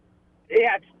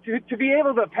 Yeah, to be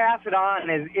able to pass it on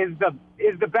is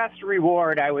the best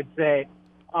reward, I would say.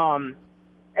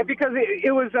 Because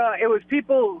it was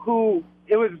people who,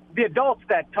 it was the adults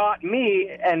that taught me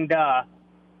and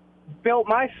built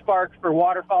my spark for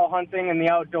waterfowl hunting and the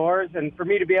outdoors, and for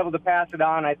me to be able to pass it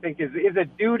on, I think is a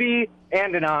duty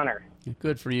and an honor.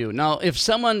 Good for you. Now, if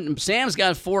Sam's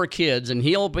got 4 kids, and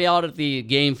he'll be out at the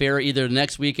game fair either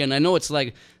next weekend. I know it's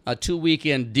like a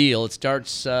 2-weekend deal. It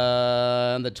starts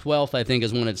on the 12th, I think,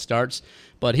 is when it starts.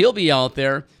 But he'll be out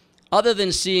there. Other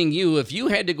than seeing you, if you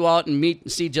had to go out and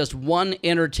see just one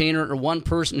entertainer or one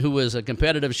person who is a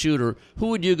competitive shooter, who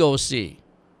would you go see?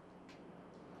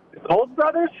 The Gold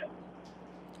Brothers?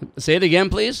 Say it again,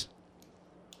 please.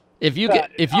 If you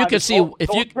could see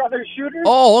Gold Brothers shooters?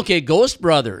 Oh, okay, Ghost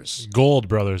Brothers. Gold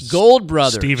Brothers. Gold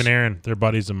Brothers. Steve and Aaron, they're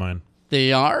buddies of mine.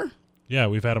 They are? Yeah,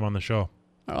 we've had them on the show.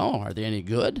 Oh, are they any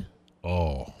good?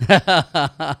 Oh.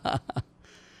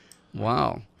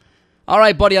 Wow. All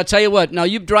right, buddy, I'll tell you what. Now,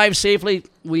 you drive safely.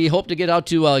 We hope to get out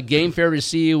to Game Fair to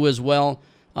see you as well.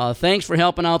 Thanks for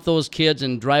helping out those kids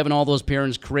and driving all those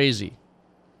parents crazy.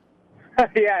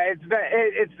 Yeah,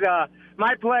 it's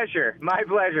my pleasure. My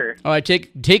pleasure. All right,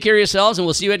 take care of yourselves, and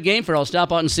we'll see you at Game Fair. I'll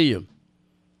stop out and see you.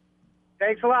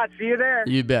 Thanks a lot. See you there.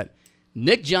 You bet.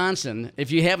 Nick Johnson,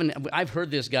 if you haven't, I've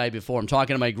heard this guy before. I'm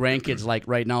talking to my grandkids like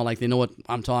right now, like they know what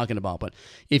I'm talking about. But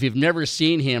if you've never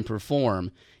seen him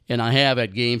perform, and I have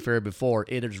at Game Fair before,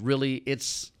 it is really,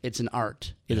 it's an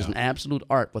art. It is an absolute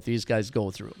art what these guys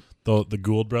go through. The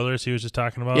Gould brothers he was just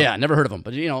talking about? Yeah, never heard of them,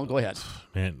 but go ahead.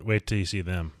 Man, wait till you see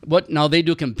them. What, now they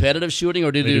do competitive shooting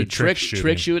or do they do trick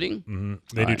shooting? Mm-hmm.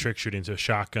 They do trick shooting, so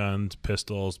shotguns,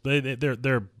 pistols.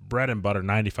 They're bread and butter.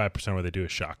 95% of what they do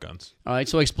is shotguns. All right,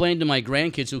 so explain to my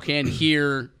grandkids who can't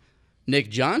hear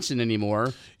Nick Johnson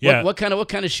anymore. Yeah. What kind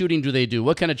of shooting do they do?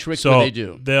 What kind of tricks do they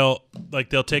do? They'll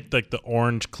take the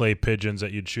orange clay pigeons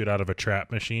that you'd shoot out of a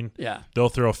trap machine. Yeah. They'll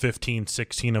throw 15,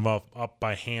 16 of them up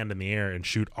by hand in the air and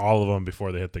shoot all of them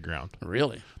before they hit the ground.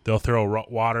 Really? They'll throw a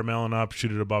watermelon up,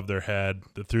 shoot it above their head,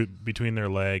 between their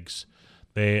legs.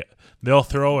 They'll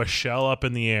throw a shell up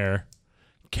in the air,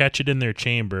 catch it in their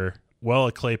chamber while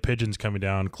a clay pigeon's coming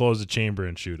down, close the chamber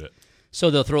and shoot it. So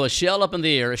they'll throw a shell up in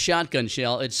the air, a shotgun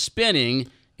shell. It's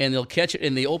spinning, and they'll catch it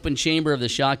in the open chamber of the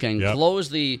shotgun, close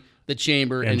the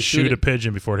chamber, and shoot a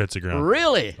pigeon before it hits the ground.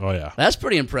 Really? Oh yeah, that's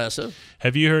pretty impressive.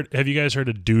 Have you guys heard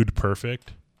of Dude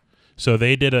Perfect? So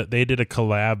they did a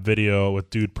collab video with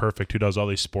Dude Perfect, who does all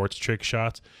these sports trick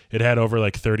shots. It had over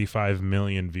like 35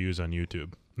 million views on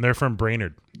YouTube. And they're from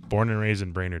Brainerd, born and raised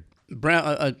in Brainerd.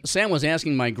 Sam was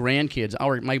asking my grandkids.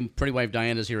 My pretty wife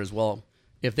Diana's here as well.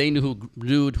 If they knew who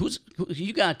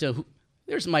you got,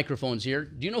 there's microphones here.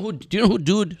 Do you know who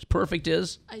Dude Perfect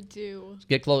is? I do.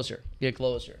 Get closer.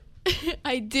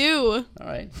 I do. All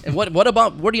right. And what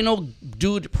about, where do you know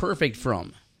Dude Perfect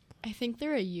from? I think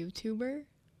they're a YouTuber.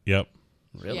 Yep.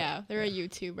 Really? Yeah, they're a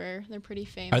YouTuber. They're pretty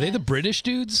famous. Are they the British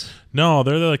dudes? No,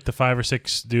 they're like the 5 or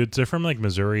 6 dudes. They're from like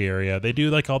Missouri area. They do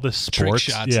like all this sports,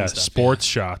 Trick shots and stuff, sports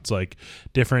shots, like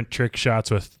different trick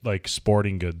shots with like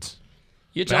sporting goods.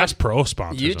 Bass Pro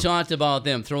sponsors You them. talked about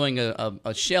them throwing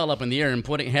a shell up in the air and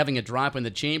having it drop in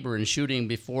the chamber and shooting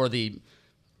before the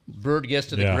bird gets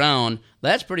to the ground.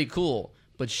 That's pretty cool.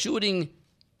 But shooting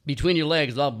between your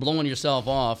legs without blowing yourself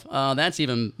off, that's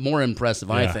even more impressive,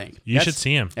 I think. You should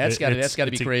see them. That's got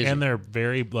to be crazy. And they're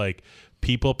very like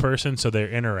people person, so they're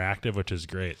interactive, which is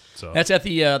great. So that's at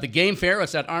the game fair.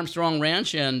 It's at Armstrong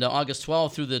Ranch, and August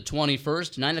 12th through the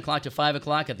 21st, 9 o'clock to 5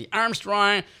 o'clock at the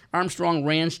Armstrong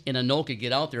Ranch in Anoka.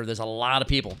 Get out there. There's a lot of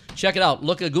people. Check it out.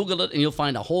 Google it, and you'll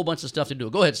find a whole bunch of stuff to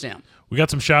do. Go ahead, Sam. We got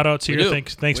some shout-outs here.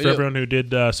 Thanks for everyone who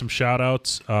did some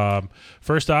shout-outs.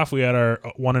 First off, we had our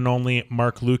one and only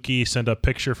Mark Lukey send a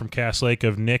picture from Cass Lake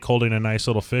of Nick holding a nice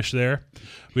little fish there.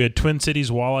 We had Twin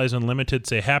Cities Walleyes Unlimited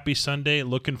say, Happy Sunday.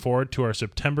 Looking forward to our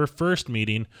September 1st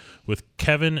meeting with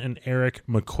Kevin and Eric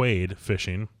McQuaid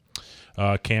fishing.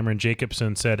 Cameron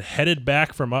Jacobson said, headed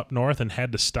back from up north and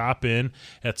had to stop in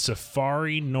at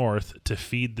Safari North to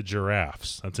feed the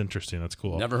giraffes. That's interesting. That's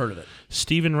cool. Never heard of it.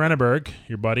 Steven Renneberg,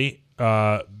 your buddy,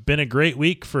 been a great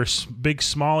week for big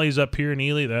smallies up here in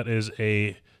Ely. That is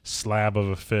a slab of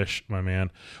a fish, my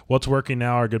man. What's working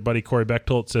now? Our good buddy Corey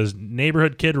Bechtold says,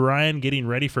 neighborhood kid Ryan getting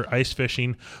ready for ice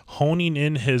fishing, honing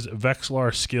in his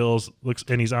Vexilar skills,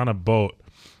 and he's on a boat.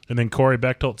 And then Corey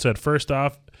Bechtold said, first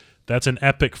off, that's an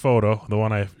epic photo, the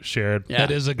one I shared. Yeah.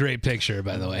 That is a great picture,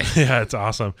 by the way. Yeah, it's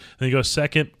awesome. Then he goes,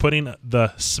 second, putting the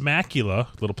Smacula,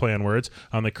 little play on words,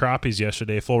 on the crappies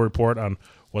yesterday. Full report on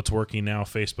What's Working Now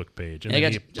Facebook page. And I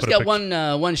just got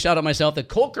one shout out myself. The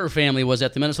Coker family was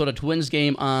at the Minnesota Twins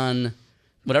game on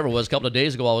whatever it was, a couple of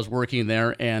days ago. I was working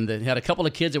there, and they had a couple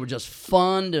of kids that were just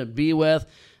fun to be with.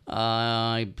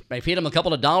 I paid them a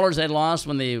couple of dollars they lost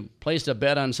when they placed a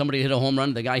bet on somebody hit a home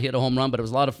run. The guy hit a home run, but it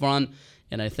was a lot of fun.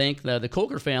 And I thank the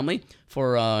Coker family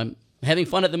for having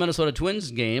fun at the Minnesota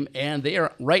Twins game, and they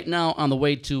are right now on the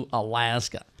way to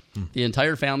Alaska. The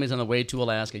entire family is on the way to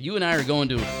Alaska. You and I are going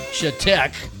to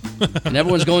Chautauqua, and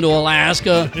everyone's going to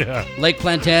Alaska. Yeah. Lake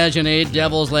Plantagenet,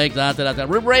 Devil's Lake, We'll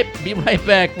be right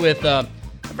back with a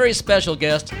very special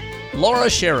guest, Laura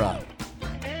Schara.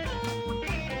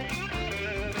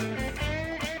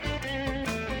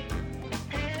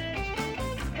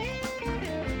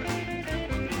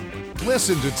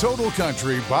 Listen to Total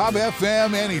Country Bob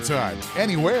FM anytime,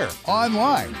 anywhere,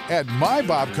 online at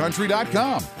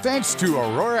mybobcountry.com. Thanks to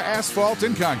Aurora Asphalt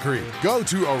and Concrete. Go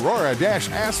to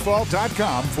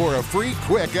aurora-asphalt.com for a free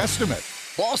quick estimate.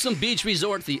 Balsam Beach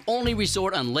Resort, the only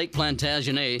resort on Lake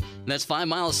Plantagenet, that's 5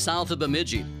 miles south of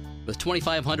Bemidji. With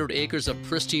 2,500 acres of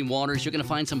pristine waters, you're going to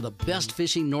find some of the best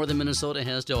fishing northern Minnesota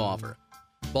has to offer.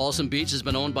 Balsam Beach has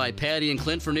been owned by Patty and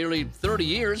Clint for nearly 30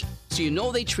 years, so you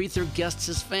know they treat their guests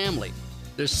as family.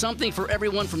 There's something for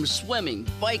everyone from swimming,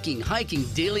 biking, hiking,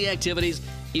 daily activities,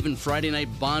 even Friday night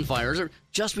bonfires, or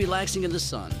just relaxing in the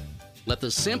sun. Let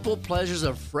the simple pleasures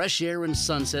of fresh air and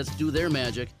sunsets do their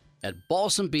magic at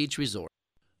Balsam Beach Resort.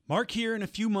 Mark here, and a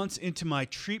few months into my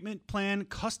treatment plan,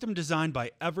 custom designed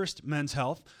by Everest Men's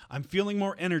Health. I'm feeling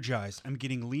more energized. I'm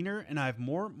getting leaner, and I have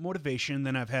more motivation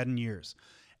than I've had in years.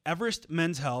 Everest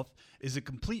Men's Health is a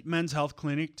complete men's health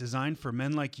clinic designed for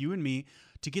men like you and me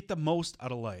to get the most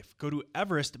out of life. Go to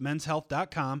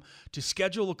everestmenshealth.com to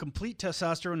schedule a complete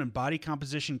testosterone and body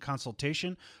composition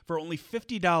consultation for only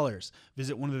 $50.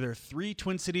 Visit one of their 3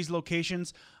 Twin Cities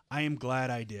locations. I am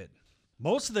glad I did.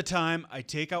 Most of the time, I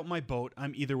take out my boat.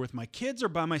 I'm either with my kids or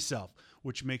by myself,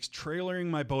 which makes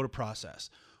trailering my boat a process.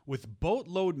 With Boat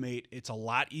Load Mate, it's a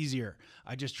lot easier.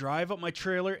 I just drive up my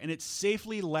trailer and it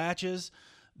safely latches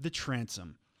the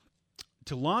transom.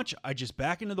 To launch, I just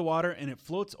back into the water and it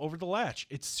floats over the latch.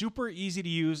 It's super easy to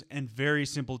use and very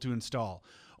simple to install.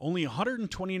 Only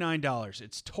 $129.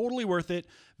 It's totally worth it.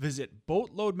 Visit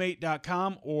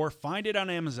boatloadmate.com or find it on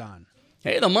Amazon.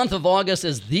 Hey, the month of August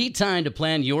is the time to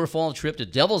plan your fall trip to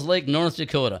Devil's Lake, North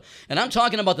Dakota. And I'm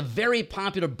talking about the very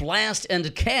popular Blast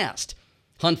and Cast.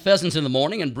 Hunt pheasants in the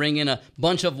morning and bring in a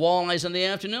bunch of walleyes in the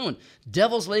afternoon.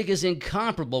 Devil's Lake is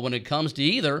incomparable when it comes to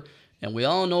either. And we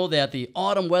all know that the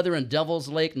autumn weather in Devil's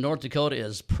Lake, North Dakota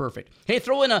is perfect. Hey,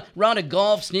 throw in a round of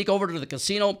golf, sneak over to the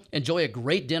casino, enjoy a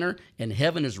great dinner, and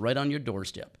heaven is right on your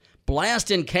doorstep.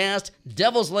 Blast and Cast,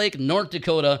 Devil's Lake, North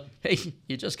Dakota. Hey,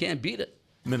 you just can't beat it.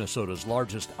 Minnesota's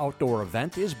largest outdoor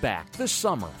event is back this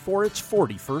summer for its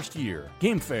 41st year.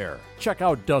 Game Fair. Check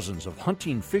out dozens of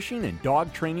hunting, fishing, and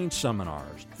dog training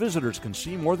seminars. Visitors can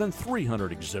see more than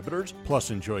 300 exhibitors,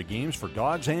 plus enjoy games for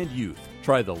dogs and youth.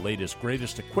 Try the latest,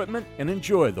 greatest equipment and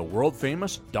enjoy the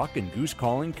world-famous duck and goose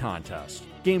calling contest.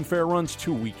 Game Fair runs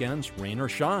 2 weekends, rain or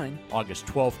shine, August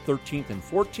 12th, 13th, and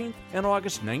 14th, and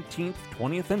August 19th,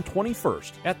 20th, and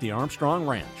 21st at the Armstrong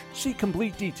Ranch. See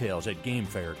complete details at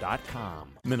gamefair.com.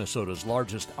 Minnesota's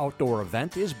largest outdoor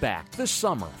event is back this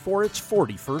summer for its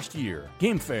 41st year.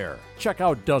 Game Fair. Check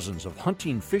out dozens of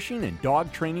hunting, fishing, and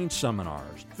dog training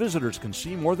seminars. Visitors can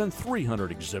see more than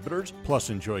 300 exhibitors, plus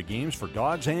enjoy games for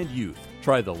dogs and youth.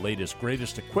 Try the latest,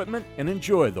 greatest equipment and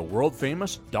enjoy the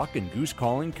world-famous duck and goose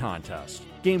calling contest.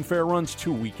 Game Fair runs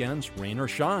 2 weekends, rain or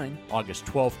shine, August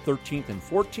 12th, 13th, and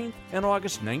 14th, and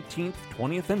August 19th,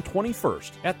 20th, and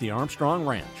 21st at the Armstrong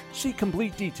Ranch. See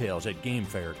complete details at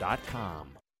gamefair.com.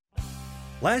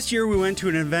 Last year we went to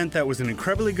an event that was an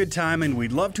incredibly good time, and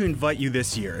we'd love to invite you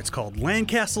this year. It's called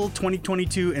Landcastle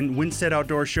 2022 and Winstead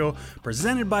Outdoor Show,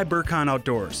 presented by Burcon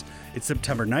Outdoors. It's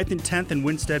September 9th and 10th in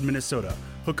Winstead, Minnesota.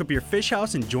 Hook up your fish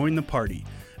house and join the party.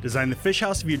 Design the fish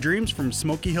house of your dreams from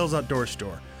Smoky Hills Outdoor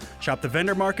Store. Shop the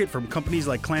vendor market from companies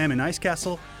like Clam and Ice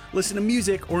Castle. Listen to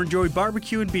music or enjoy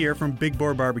barbecue and beer from Big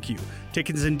Boar Barbecue.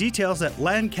 Tickets and details at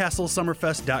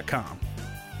landcastlesummerfest.com.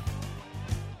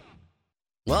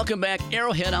 Welcome back,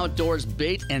 Arrowhead Outdoors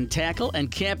Bait and Tackle and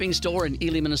Camping Store in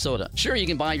Ely, Minnesota. Sure, you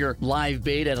can buy your live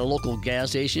bait at a local gas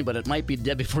station, but it might be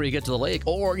dead before you get to the lake.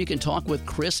 Or you can talk with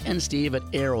Chris and Steve at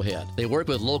Arrowhead. They work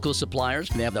with local suppliers.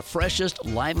 They have the freshest,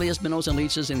 liveliest minnows and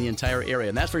leeches in the entire area,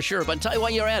 and that's for sure. But tell you while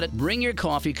you're at it, bring your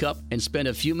coffee cup and spend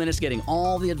a few minutes getting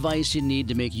all the advice you need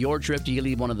to make your trip to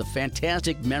Ely one of the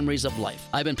fantastic memories of life.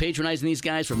 I've been patronizing these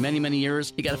guys for many, many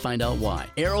years. You got to find out why.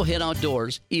 Arrowhead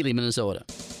Outdoors, Ely, Minnesota.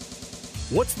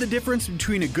 What's the difference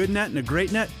between a good net and a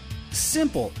great net?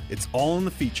 Simple. It's all in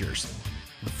the features.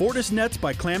 The Fortis nets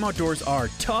by Clam Outdoors are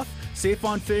tough, safe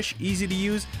on fish, easy to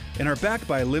use, and are backed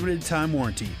by a limited time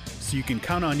warranty, so you can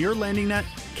count on your landing net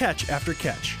catch after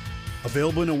catch.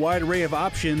 Available in a wide array of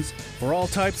options for all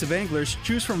types of anglers,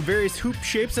 choose from various hoop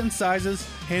shapes and sizes,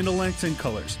 handle lengths, and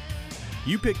colors.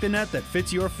 You pick the net that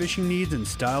fits your fishing needs and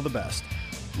style the best.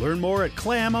 Learn more at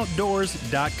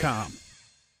clamoutdoors.com.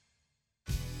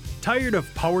 Tired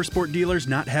of power sport dealers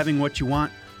not having what you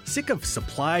want? Sick of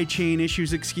supply chain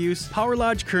issues excuse? Power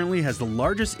Lodge currently has the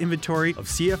largest inventory of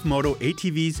CF Moto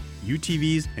ATVs,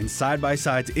 UTVs, and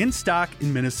side-by-sides in stock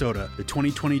in Minnesota. The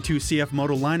 2022 CF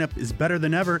Moto lineup is better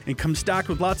than ever and comes stocked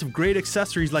with lots of great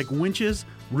accessories like winches,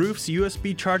 roofs,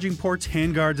 USB charging ports,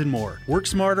 handguards, and more. Work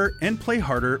smarter and play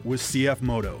harder with CF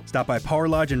Moto. Stop by Power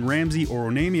Lodge in Ramsey or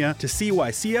Onamia to see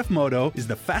why CF Moto is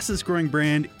the fastest growing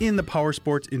brand in the power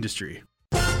sports industry.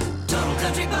 Total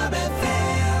Country Bob FM.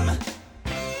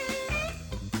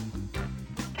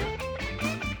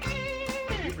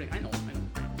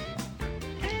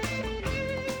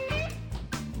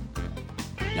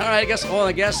 All right, I guess.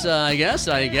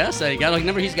 I got like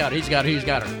number. He's got her.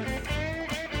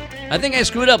 I think I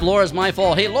screwed up. Laura's my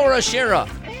fault. Hey, Laura Schara.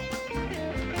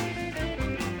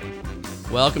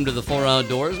 Welcome to the 4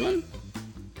 Outdoorsmen.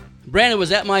 Brandon,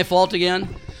 was that my fault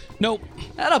again? Nope.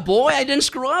 Atta boy, I didn't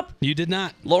screw up. You did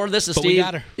not. Laura, this is But Steve. we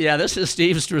got her. Yeah, this is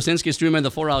Steve Strusinski-Struman,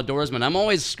 the 4 Outdoorsmen. I'm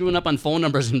always screwing up on phone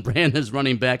numbers, and Brandon's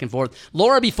running back and forth.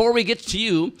 Laura, before we get to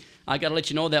you, I got to let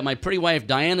you know that my pretty wife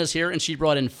Diana's here, and she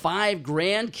brought in 5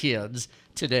 grandkids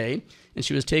today, and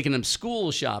she was taking them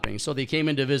school shopping, so they came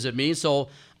in to visit me. So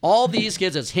all these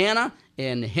kids, it's Hannah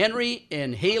and Henry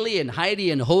and Haley and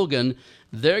Heidi and Hogan.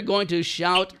 They're going to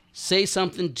shout, say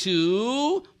something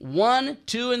to 1,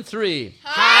 2, and 3.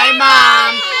 Hi,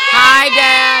 Mom. Hi,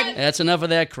 Dad. That's enough of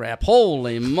that crap.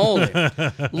 Holy moly.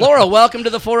 Laura, welcome to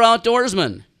the 4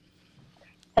 Outdoorsmen.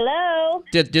 Hello.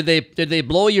 Did they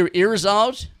blow your ears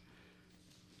out?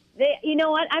 You know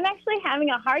what? I'm actually having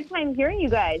a hard time hearing you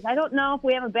guys. I don't know if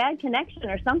we have a bad connection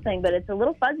or something, but it's a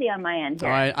little fuzzy on my end here.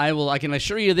 All right, I can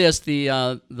assure you this: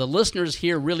 the listeners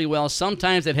hear really well.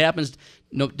 Sometimes it happens,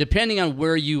 depending on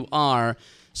where you are.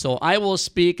 So I will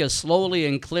speak as slowly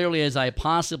and clearly as I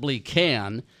possibly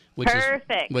can, which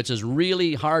is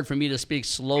really hard for me to speak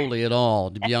slowly at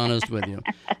all, to be honest with you.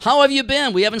 How have you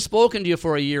been? We haven't spoken to you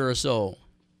for a year or so.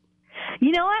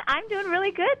 You know what? I'm doing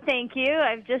really good, thank you.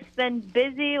 I've just been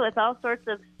busy with all sorts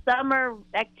of summer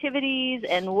activities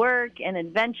and work and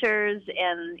adventures,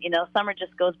 and, summer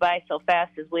just goes by so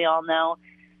fast, as we all know.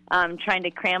 Trying to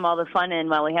cram all the fun in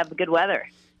while we have the good weather.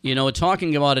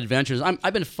 Talking about adventures,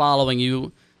 I've been following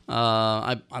you.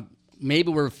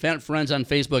 Maybe we're friends on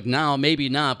Facebook now, maybe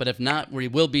not, but if not, we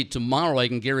will be tomorrow, I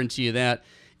can guarantee you that.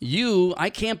 I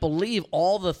can't believe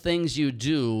all the things you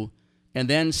do and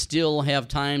then still have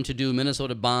time to do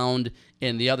Minnesota Bound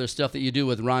and the other stuff that you do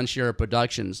with Ron Schara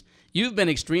Productions. You've been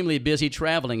extremely busy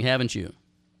traveling, haven't you?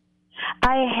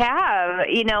 I have.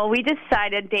 We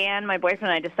decided, Dan, my boyfriend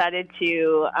and I decided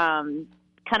to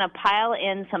kind of pile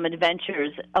in some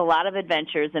adventures, a lot of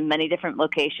adventures in many different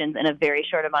locations in a very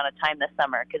short amount of time this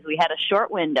summer because we had a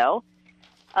short window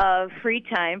of free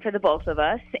time for the both of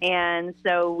us. And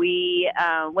so we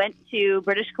went to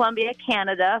British Columbia,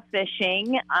 Canada,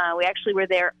 fishing. We actually were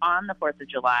there on the 4th of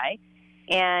July.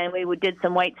 And we did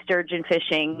some white sturgeon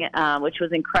fishing, which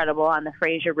was incredible on the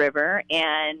Fraser River.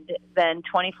 And then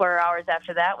 24 hours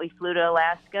after that, we flew to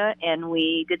Alaska, and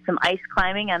we did some ice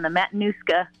climbing on the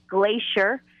Matanuska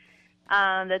Glacier.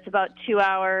 That's about 2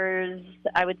 hours,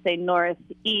 I would say,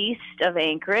 northeast of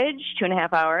Anchorage,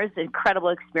 2.5 hours. Incredible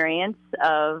experience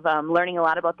of learning a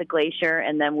lot about the glacier.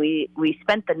 And then we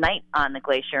spent the night on the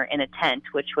glacier in a tent,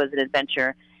 which was an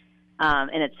adventure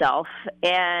in itself.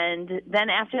 And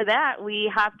then after that, we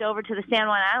hopped over to the San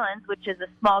Juan Islands, which is a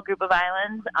small group of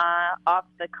islands off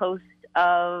the coast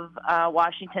of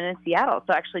Washington and Seattle,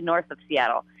 so actually north of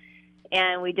Seattle.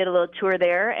 And we did a little tour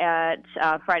there at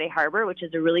Friday Harbor, which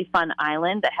is a really fun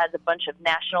island that has a bunch of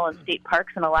national and state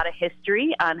parks and a lot of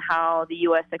history on how the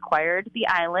U.S. acquired the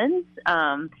islands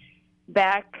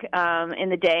back in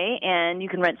the day, and you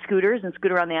can rent scooters and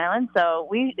scooter around the island. So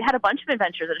we had a bunch of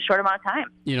adventures in a short amount of time.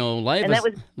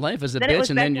 Life is a bitch,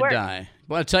 and then you die.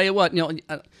 Well, I'll tell you what,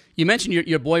 you mentioned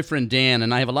your boyfriend, Dan,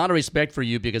 and I have a lot of respect for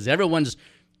you because everyone's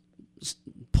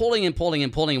pulling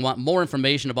and want more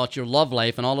information about your love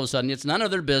life, and all of a sudden it's none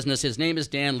of their business. His name is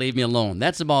Dan, leave me alone.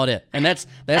 That's about it. And that's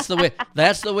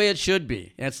the way it should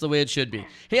be. That's the way it should be.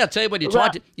 Hey, I'll tell you what, you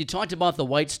talked about the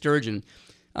white sturgeon.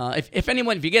 If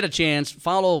you get a chance,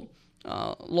 follow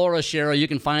Laura Schara. You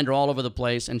can find her all over the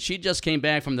place. And she just came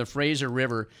back from the Fraser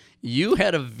River. You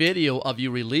had a video of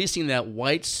you releasing that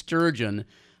white sturgeon.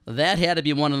 That had to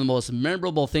be one of the most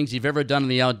memorable things you've ever done in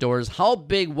the outdoors. How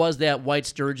big was that white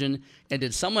sturgeon? And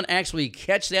did someone actually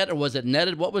catch that, or was it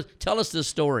netted? Tell us this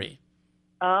story.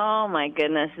 Oh, my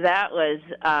goodness. That was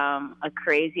a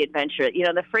crazy adventure.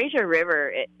 The Fraser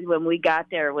River, when we got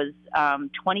there, was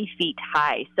 20 feet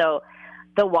high. So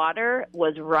the water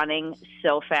was running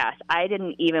so fast.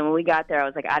 When we got there, I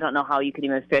was like, I don't know how you could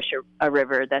even fish a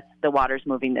river that's the water's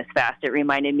moving this fast. It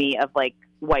reminded me of like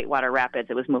whitewater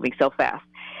rapids. It was moving so fast.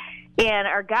 And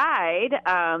our guide,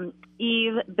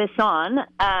 Yves Besson,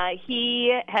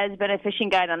 he has been a fishing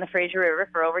guide on the Fraser River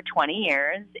for over 20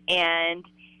 years, and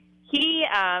he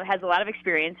has a lot of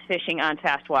experience fishing on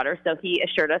fast water, so he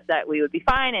assured us that we would be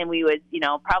fine and we would,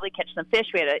 probably catch some fish.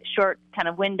 We had a short kind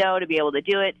of window to be able to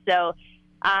do it, so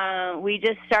we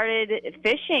just started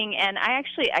fishing, and I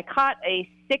caught a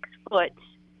 6-foot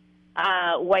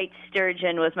white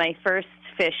sturgeon was my first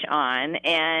fish on,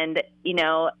 and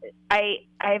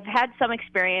I've had some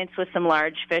experience with some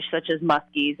large fish such as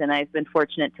muskies, and I've been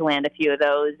fortunate to land a few of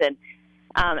those. And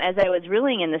as I was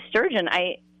reeling in the sturgeon,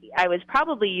 I was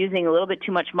probably using a little bit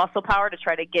too much muscle power to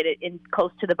try to get it in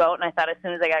close to the boat, and I thought as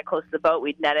soon as I got close to the boat,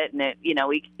 we'd net it, and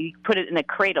we put it in a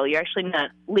cradle. You're actually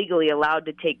not legally allowed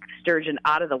to take sturgeon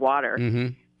out of the water. Mm-hmm.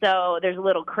 So there's a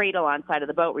little cradle on side of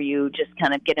the boat where you just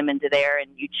kind of get them into there, and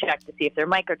you check to see if they're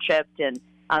microchipped, and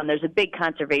there's a big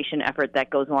conservation effort that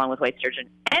goes along with white sturgeon.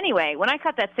 Anyway, when I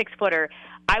caught that 6-footer,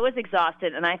 I was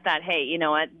exhausted, and I thought, hey, you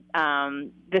know what?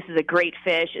 This is a great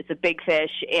fish. It's a big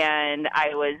fish, and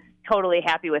I was totally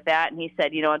happy with that. And he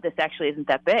said, you know what? This actually isn't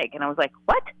that big. And I was like,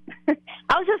 what?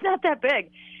 How is this not that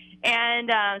big?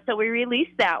 And so we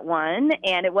released that one,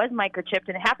 and it was microchipped,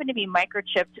 and it happened to be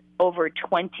microchipped over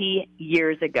 20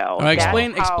 years ago.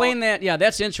 Explain that. Yeah,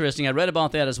 that's interesting. I read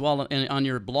about that as well on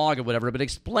your blog or whatever, but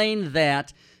explain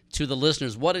that to the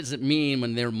listeners. What does it mean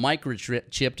when they're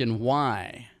microchipped, and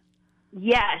why?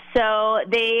 Yeah, so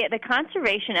the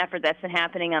conservation effort that's been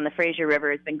happening on the Fraser River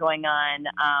has been going on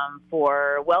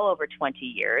for well over 20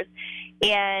 years,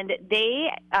 and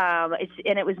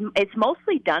it's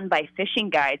mostly done by fishing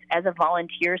guides as a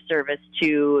volunteer service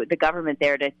to the government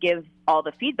there to give all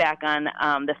the feedback on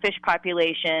the fish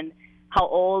population, how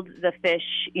old the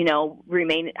fish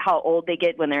remain, how old they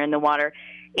get when they're in the water,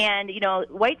 and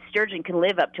white sturgeon can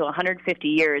live up to 150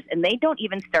 years, and they don't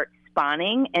even start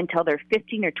spawning until they're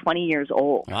 15 or 20 years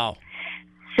old. Wow.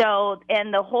 So,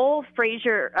 and the whole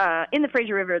in the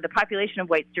Fraser River, the population of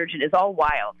white sturgeon is all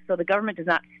wild. So the government does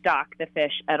not stock the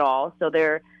fish at all. So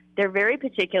they're very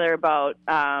particular about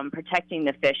protecting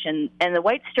the fish. And the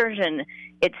white sturgeon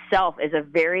itself is a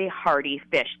very hardy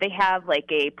fish. They have like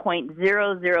a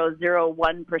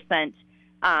 0.0001%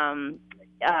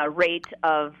 rate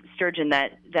of sturgeon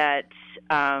that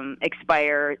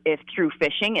expire if through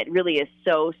fishing. It really is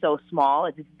so small.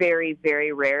 It's very,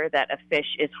 very rare that a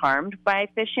fish is harmed by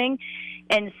fishing.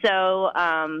 And so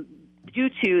due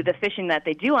to the fishing that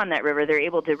they do on that river, they're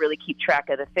able to really keep track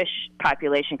of the fish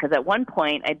population, because at one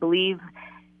point, I believe,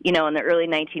 in the early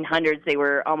 1900s, they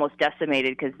were almost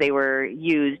decimated because they were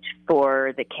used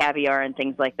for the caviar and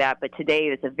things like that. But today,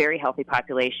 it's a very healthy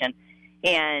population.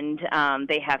 And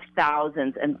they have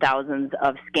thousands and thousands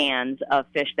of scans of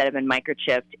fish that have been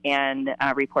microchipped and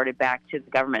reported back to the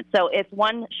government. So if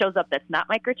one shows up that's not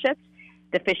microchipped,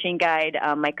 the fishing guide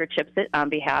microchips it on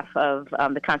behalf of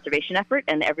the conservation effort,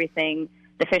 and everything,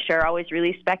 the fish are always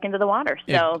released back into the water.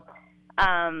 So,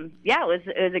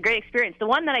 it was a great experience. The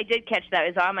one that I did catch that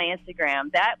was on my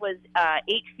Instagram, that was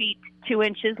 8 feet 2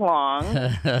 inches long,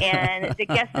 and the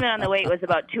guesstimate on the weight was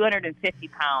about 250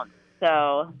 pounds.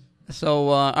 So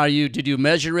did you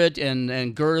measure it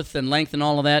and girth and length and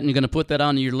all of that, and you're going to put that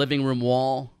on your living room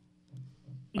wall?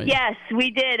 Yes,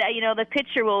 we did. The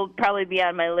picture will probably be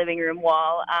on my living room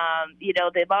wall.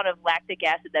 The amount of lactic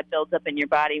acid that builds up in your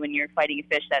body when you're fighting a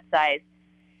fish that size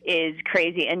is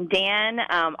crazy. And Dan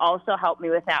also helped me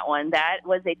with that one. That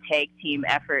was a tag team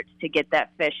effort to get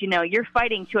that fish. You're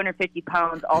fighting 250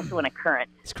 pounds also in a current.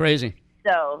 It's crazy.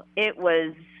 So it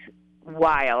was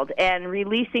wild. And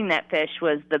releasing that fish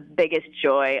was the biggest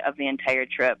joy of the entire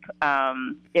trip.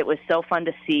 It was so fun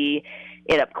to see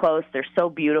it up close. They're so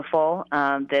beautiful.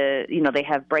 They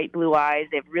have bright blue eyes.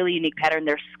 They have really unique pattern.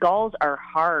 Their skulls are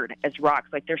hard as rocks.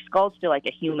 Like, their skulls feel like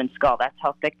a human skull. That's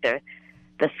how thick the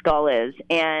skull is.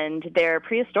 And they're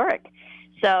prehistoric.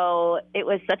 So it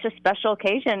was such a special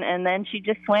occasion. And then she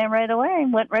just swam right away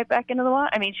and went right back into the water.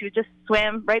 I mean, she just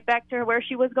swam right back to where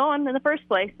she was going in the first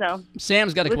place. So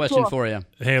Sam's got a question for you.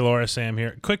 Hey, Laura, Sam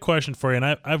here. Quick question for you.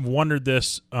 And I've wondered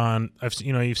this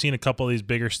you've seen a couple of these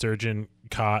bigger sturgeon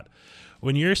caught.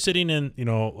 When you're sitting in,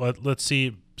 let's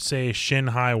say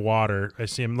shin-high water,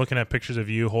 I'm looking at pictures of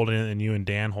you holding it and you and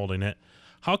Dan holding it.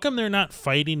 How come they're not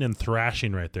fighting and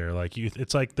thrashing right there?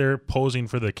 It's like they're posing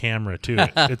for the camera, too.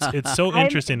 It's so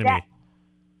interesting to me.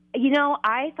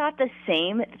 I thought the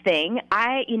same thing.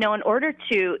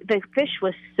 The fish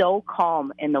was so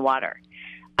calm in the water.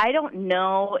 I don't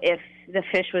know if the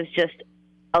fish was just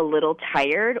a little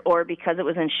tired, or because it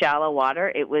was in shallow water,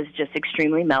 it was just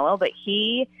extremely mellow. But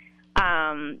he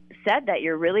said that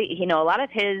you're really, a lot of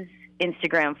his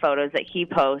Instagram photos that he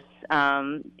posts,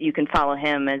 you can follow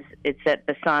him as it's at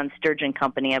Basan Sturgeon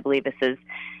Company, I believe is his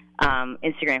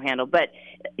Instagram handle. But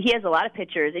he has a lot of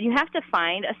pictures, and you have to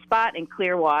find a spot in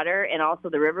clear water, and also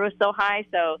the river was so high,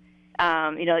 so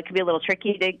it can be a little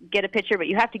tricky to get a picture, but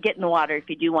you have to get in the water if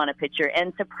you do want a picture.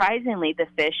 And surprisingly, the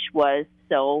fish was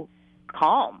so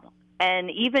calm. And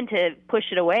even to push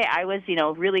it away, I was,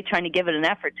 really trying to give it an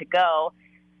effort to go.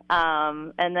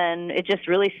 And then it just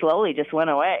really slowly just went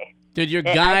away. Did your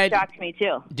guide? It shocked me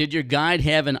too. Did your guide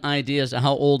have an idea as to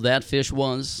how old that fish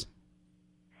was?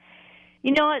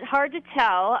 It's hard to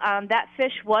tell. That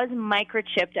fish was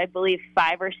microchipped, I believe,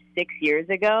 5 or 6 years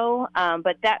ago.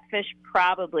 But that fish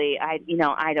probably, I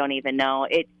don't even know.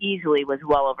 It easily was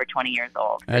well over 20 years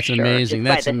old. That's sure. amazing.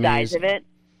 Just That's by the amazing. size of it,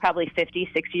 probably 50,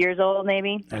 60 years old,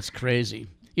 maybe. That's crazy.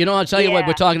 I'll tell you what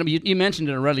we're talking about. You mentioned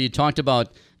it already. You talked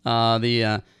about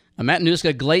the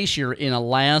Matanuska Glacier in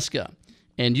Alaska.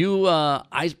 And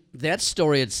that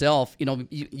story itself, we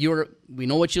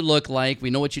know what you look like. We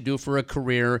know what you do for a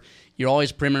career. You're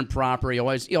always prim and proper. You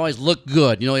always look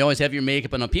good. You always have your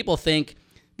makeup on. People think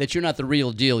that you're not the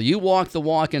real deal. You walk the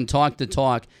walk and talk the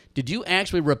talk. Did you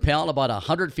actually rappel about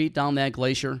 100 feet down that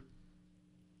glacier?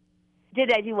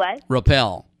 Did I do what?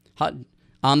 Rappel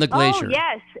on the glacier. Oh,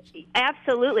 yes,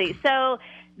 absolutely. So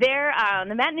there,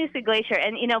 the Matanuska Glacier,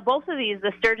 and both of these,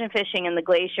 the sturgeon fishing and the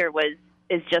glacier was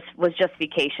just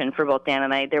vacation for both Dan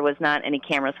and I. There was not any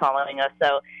cameras following us,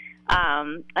 so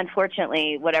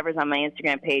unfortunately, whatever's on my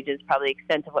Instagram page is probably the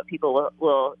extent of what people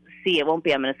will see. It won't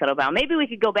be on Minnesota Bound. Maybe we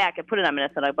could go back and put it on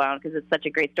Minnesota Bound because it's such a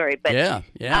great story. But yeah.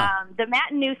 The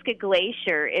Matanuska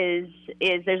Glacier is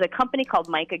there's a company called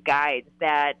Micah Guides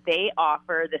that they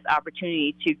offer this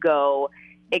opportunity to go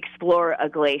explore a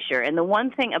glacier. And the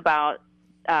one thing about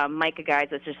Micah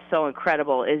Guides that's just so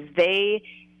incredible is they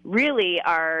really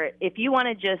are, if you want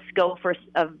to just go for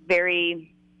a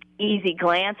very easy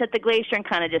glance at the glacier and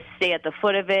kind of just stay at the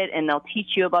foot of it, and they'll teach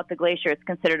you about the glacier. It's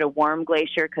considered a warm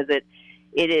glacier because it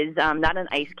is not an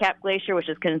ice cap glacier, which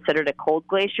is considered a cold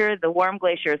glacier. The warm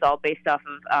glacier is all based off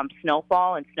of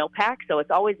snowfall and snowpack, so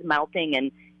it's always melting,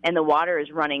 and the water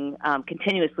is running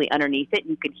continuously underneath it, and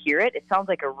you can hear it. It sounds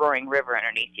like a roaring river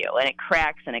underneath you, and it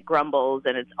cracks and it grumbles,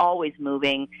 and it's always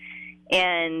moving.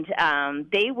 And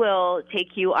they will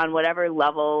take you on whatever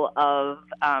level of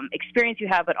experience you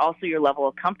have, but also your level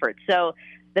of comfort. So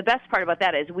the best part about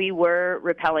that is we were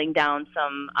rappelling down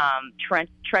some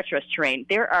treacherous terrain.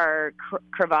 There are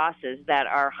crevasses that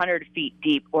are 100 feet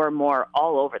deep or more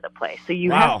all over the place. So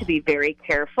you have to be very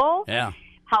careful. Yeah.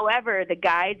 However, the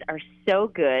guides are so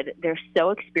good. They're so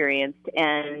experienced,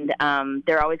 and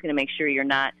they're always going to make sure you're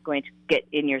not going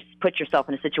to put yourself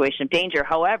in a situation of danger.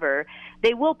 However,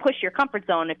 they will push your comfort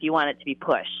zone if you want it to be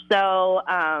pushed. So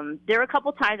there were a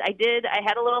couple times I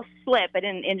had a little slip. I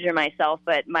didn't injure myself,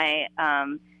 but my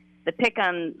the pick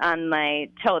on my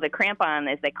toe, the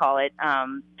crampon as they call it,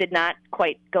 did not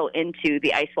quite go into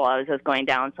the ice wall as I was going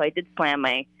down. So I did slam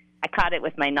I caught it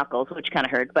with my knuckles, which kind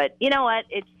of hurt. But you know what?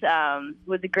 It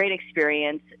was a great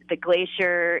experience. The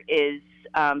glacier is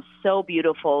so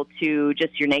beautiful to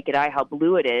just your naked eye, how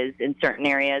blue it is in certain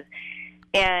areas.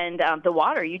 And the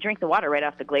water, you drink the water right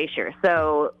off the glacier.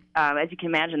 So as you can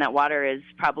imagine, that water is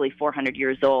probably 400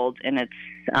 years old, and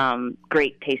it's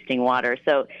great tasting water.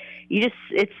 So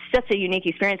it's such a unique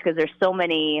experience because there's so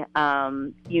many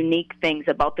unique things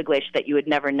about the glacier that you would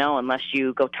never know unless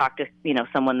you go talk to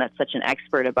someone that's such an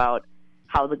expert about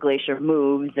how the glacier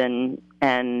moves and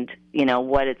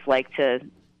what it's like to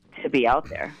be out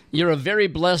there. You're a very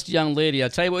blessed young lady. I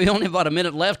tell you what, we only have about a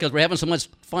minute left because we're having so much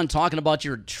fun talking about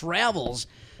your travels.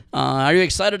 Are you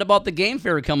excited about the game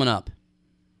fair coming up?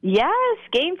 Yes,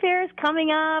 Game Fair is coming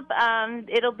up.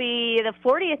 It'll be the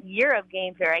 40th year of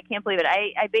Game Fair. I can't believe it.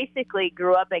 I basically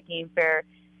grew up at Game Fair.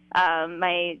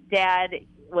 My dad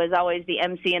was always the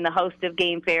MC and the host of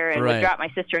Game Fair, and would drop my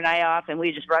sister and I off, and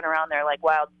we just run around there like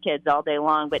wild kids all day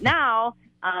long. But now,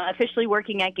 officially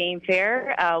working at Game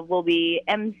Fair, we'll be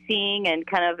MCing and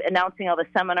kind of announcing all the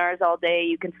seminars all day.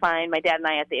 You can find my dad and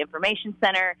I at the Information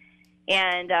Center.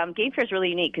 And Game Fair is really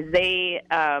unique because they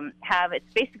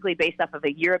it's basically based off of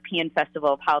a European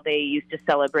festival of how they used to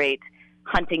celebrate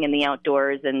hunting in the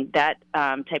outdoors, and that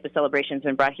type of celebration has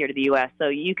been brought here to the U.S. So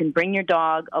you can bring your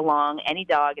dog along, any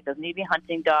dog. It doesn't need to be a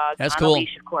hunting dog. That's on cool. a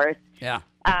leash, of course. Yeah.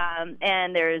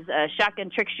 And there's a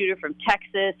shotgun trick shooter from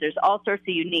Texas. There's all sorts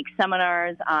of unique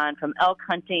seminars from elk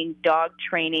hunting, dog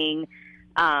training,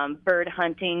 bird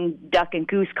hunting, duck and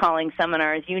goose calling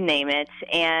seminars, you name it.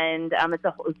 And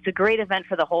it's a great event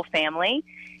for the whole family,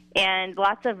 and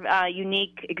lots of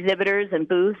unique exhibitors and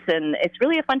booths, and it's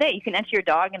really a fun day. You can enter your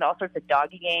dog into all sorts of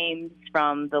doggy games,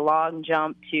 from the long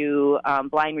jump to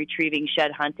blind retrieving,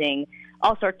 shed hunting,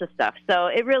 all sorts of stuff. So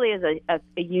it really is a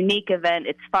unique event.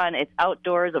 It's fun. It's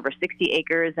outdoors, over 60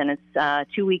 acres, and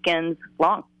it's 2 weekends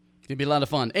long. It'll be a lot of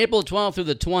fun. April 12th through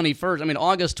the 21st.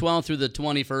 August 12th through the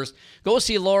 21st. Go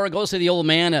see Laura. Go see the old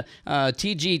man.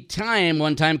 TG Time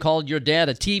one time called your dad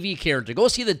a TV character. Go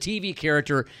see the TV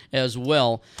character as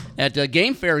well at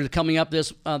Game Fair coming up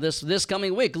this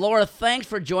coming week. Laura, thanks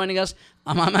for joining us.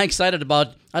 I'm excited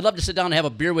about. I'd love to sit down and have a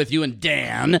beer with you and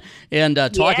Dan and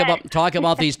talk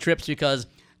about these trips because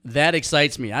that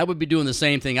excites me. I would be doing the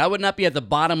same thing. I would not be at the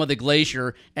bottom of the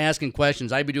glacier asking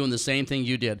questions. I'd be doing the same thing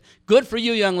you did. Good for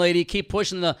you, young lady. Keep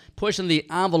pushing the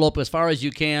envelope as far as you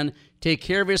can. Take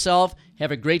care of yourself. Have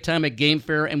a great time at Game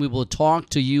Fair, and we will talk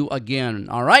to you again.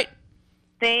 All right?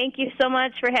 Thank you so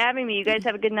much for having me. You guys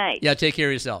have a good night. Yeah, take care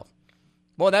of yourself.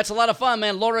 Boy, that's a lot of fun,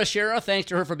 man. Laura Schara, thanks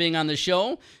to her for being on the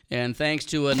show. And thanks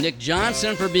to Nick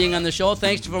Johnson for being on the show.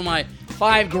 Thanks to my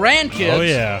 5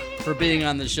 grandkids for being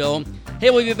on the show. Hey,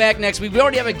 we'll be back next week. We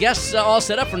already have a guest all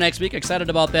set up for next week. Excited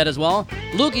about that as well.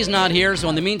 Lukey's not here, so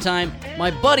in the meantime, my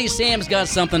buddy Sam's got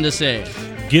something to say.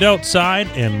 Get outside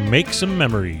and make some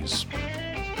memories.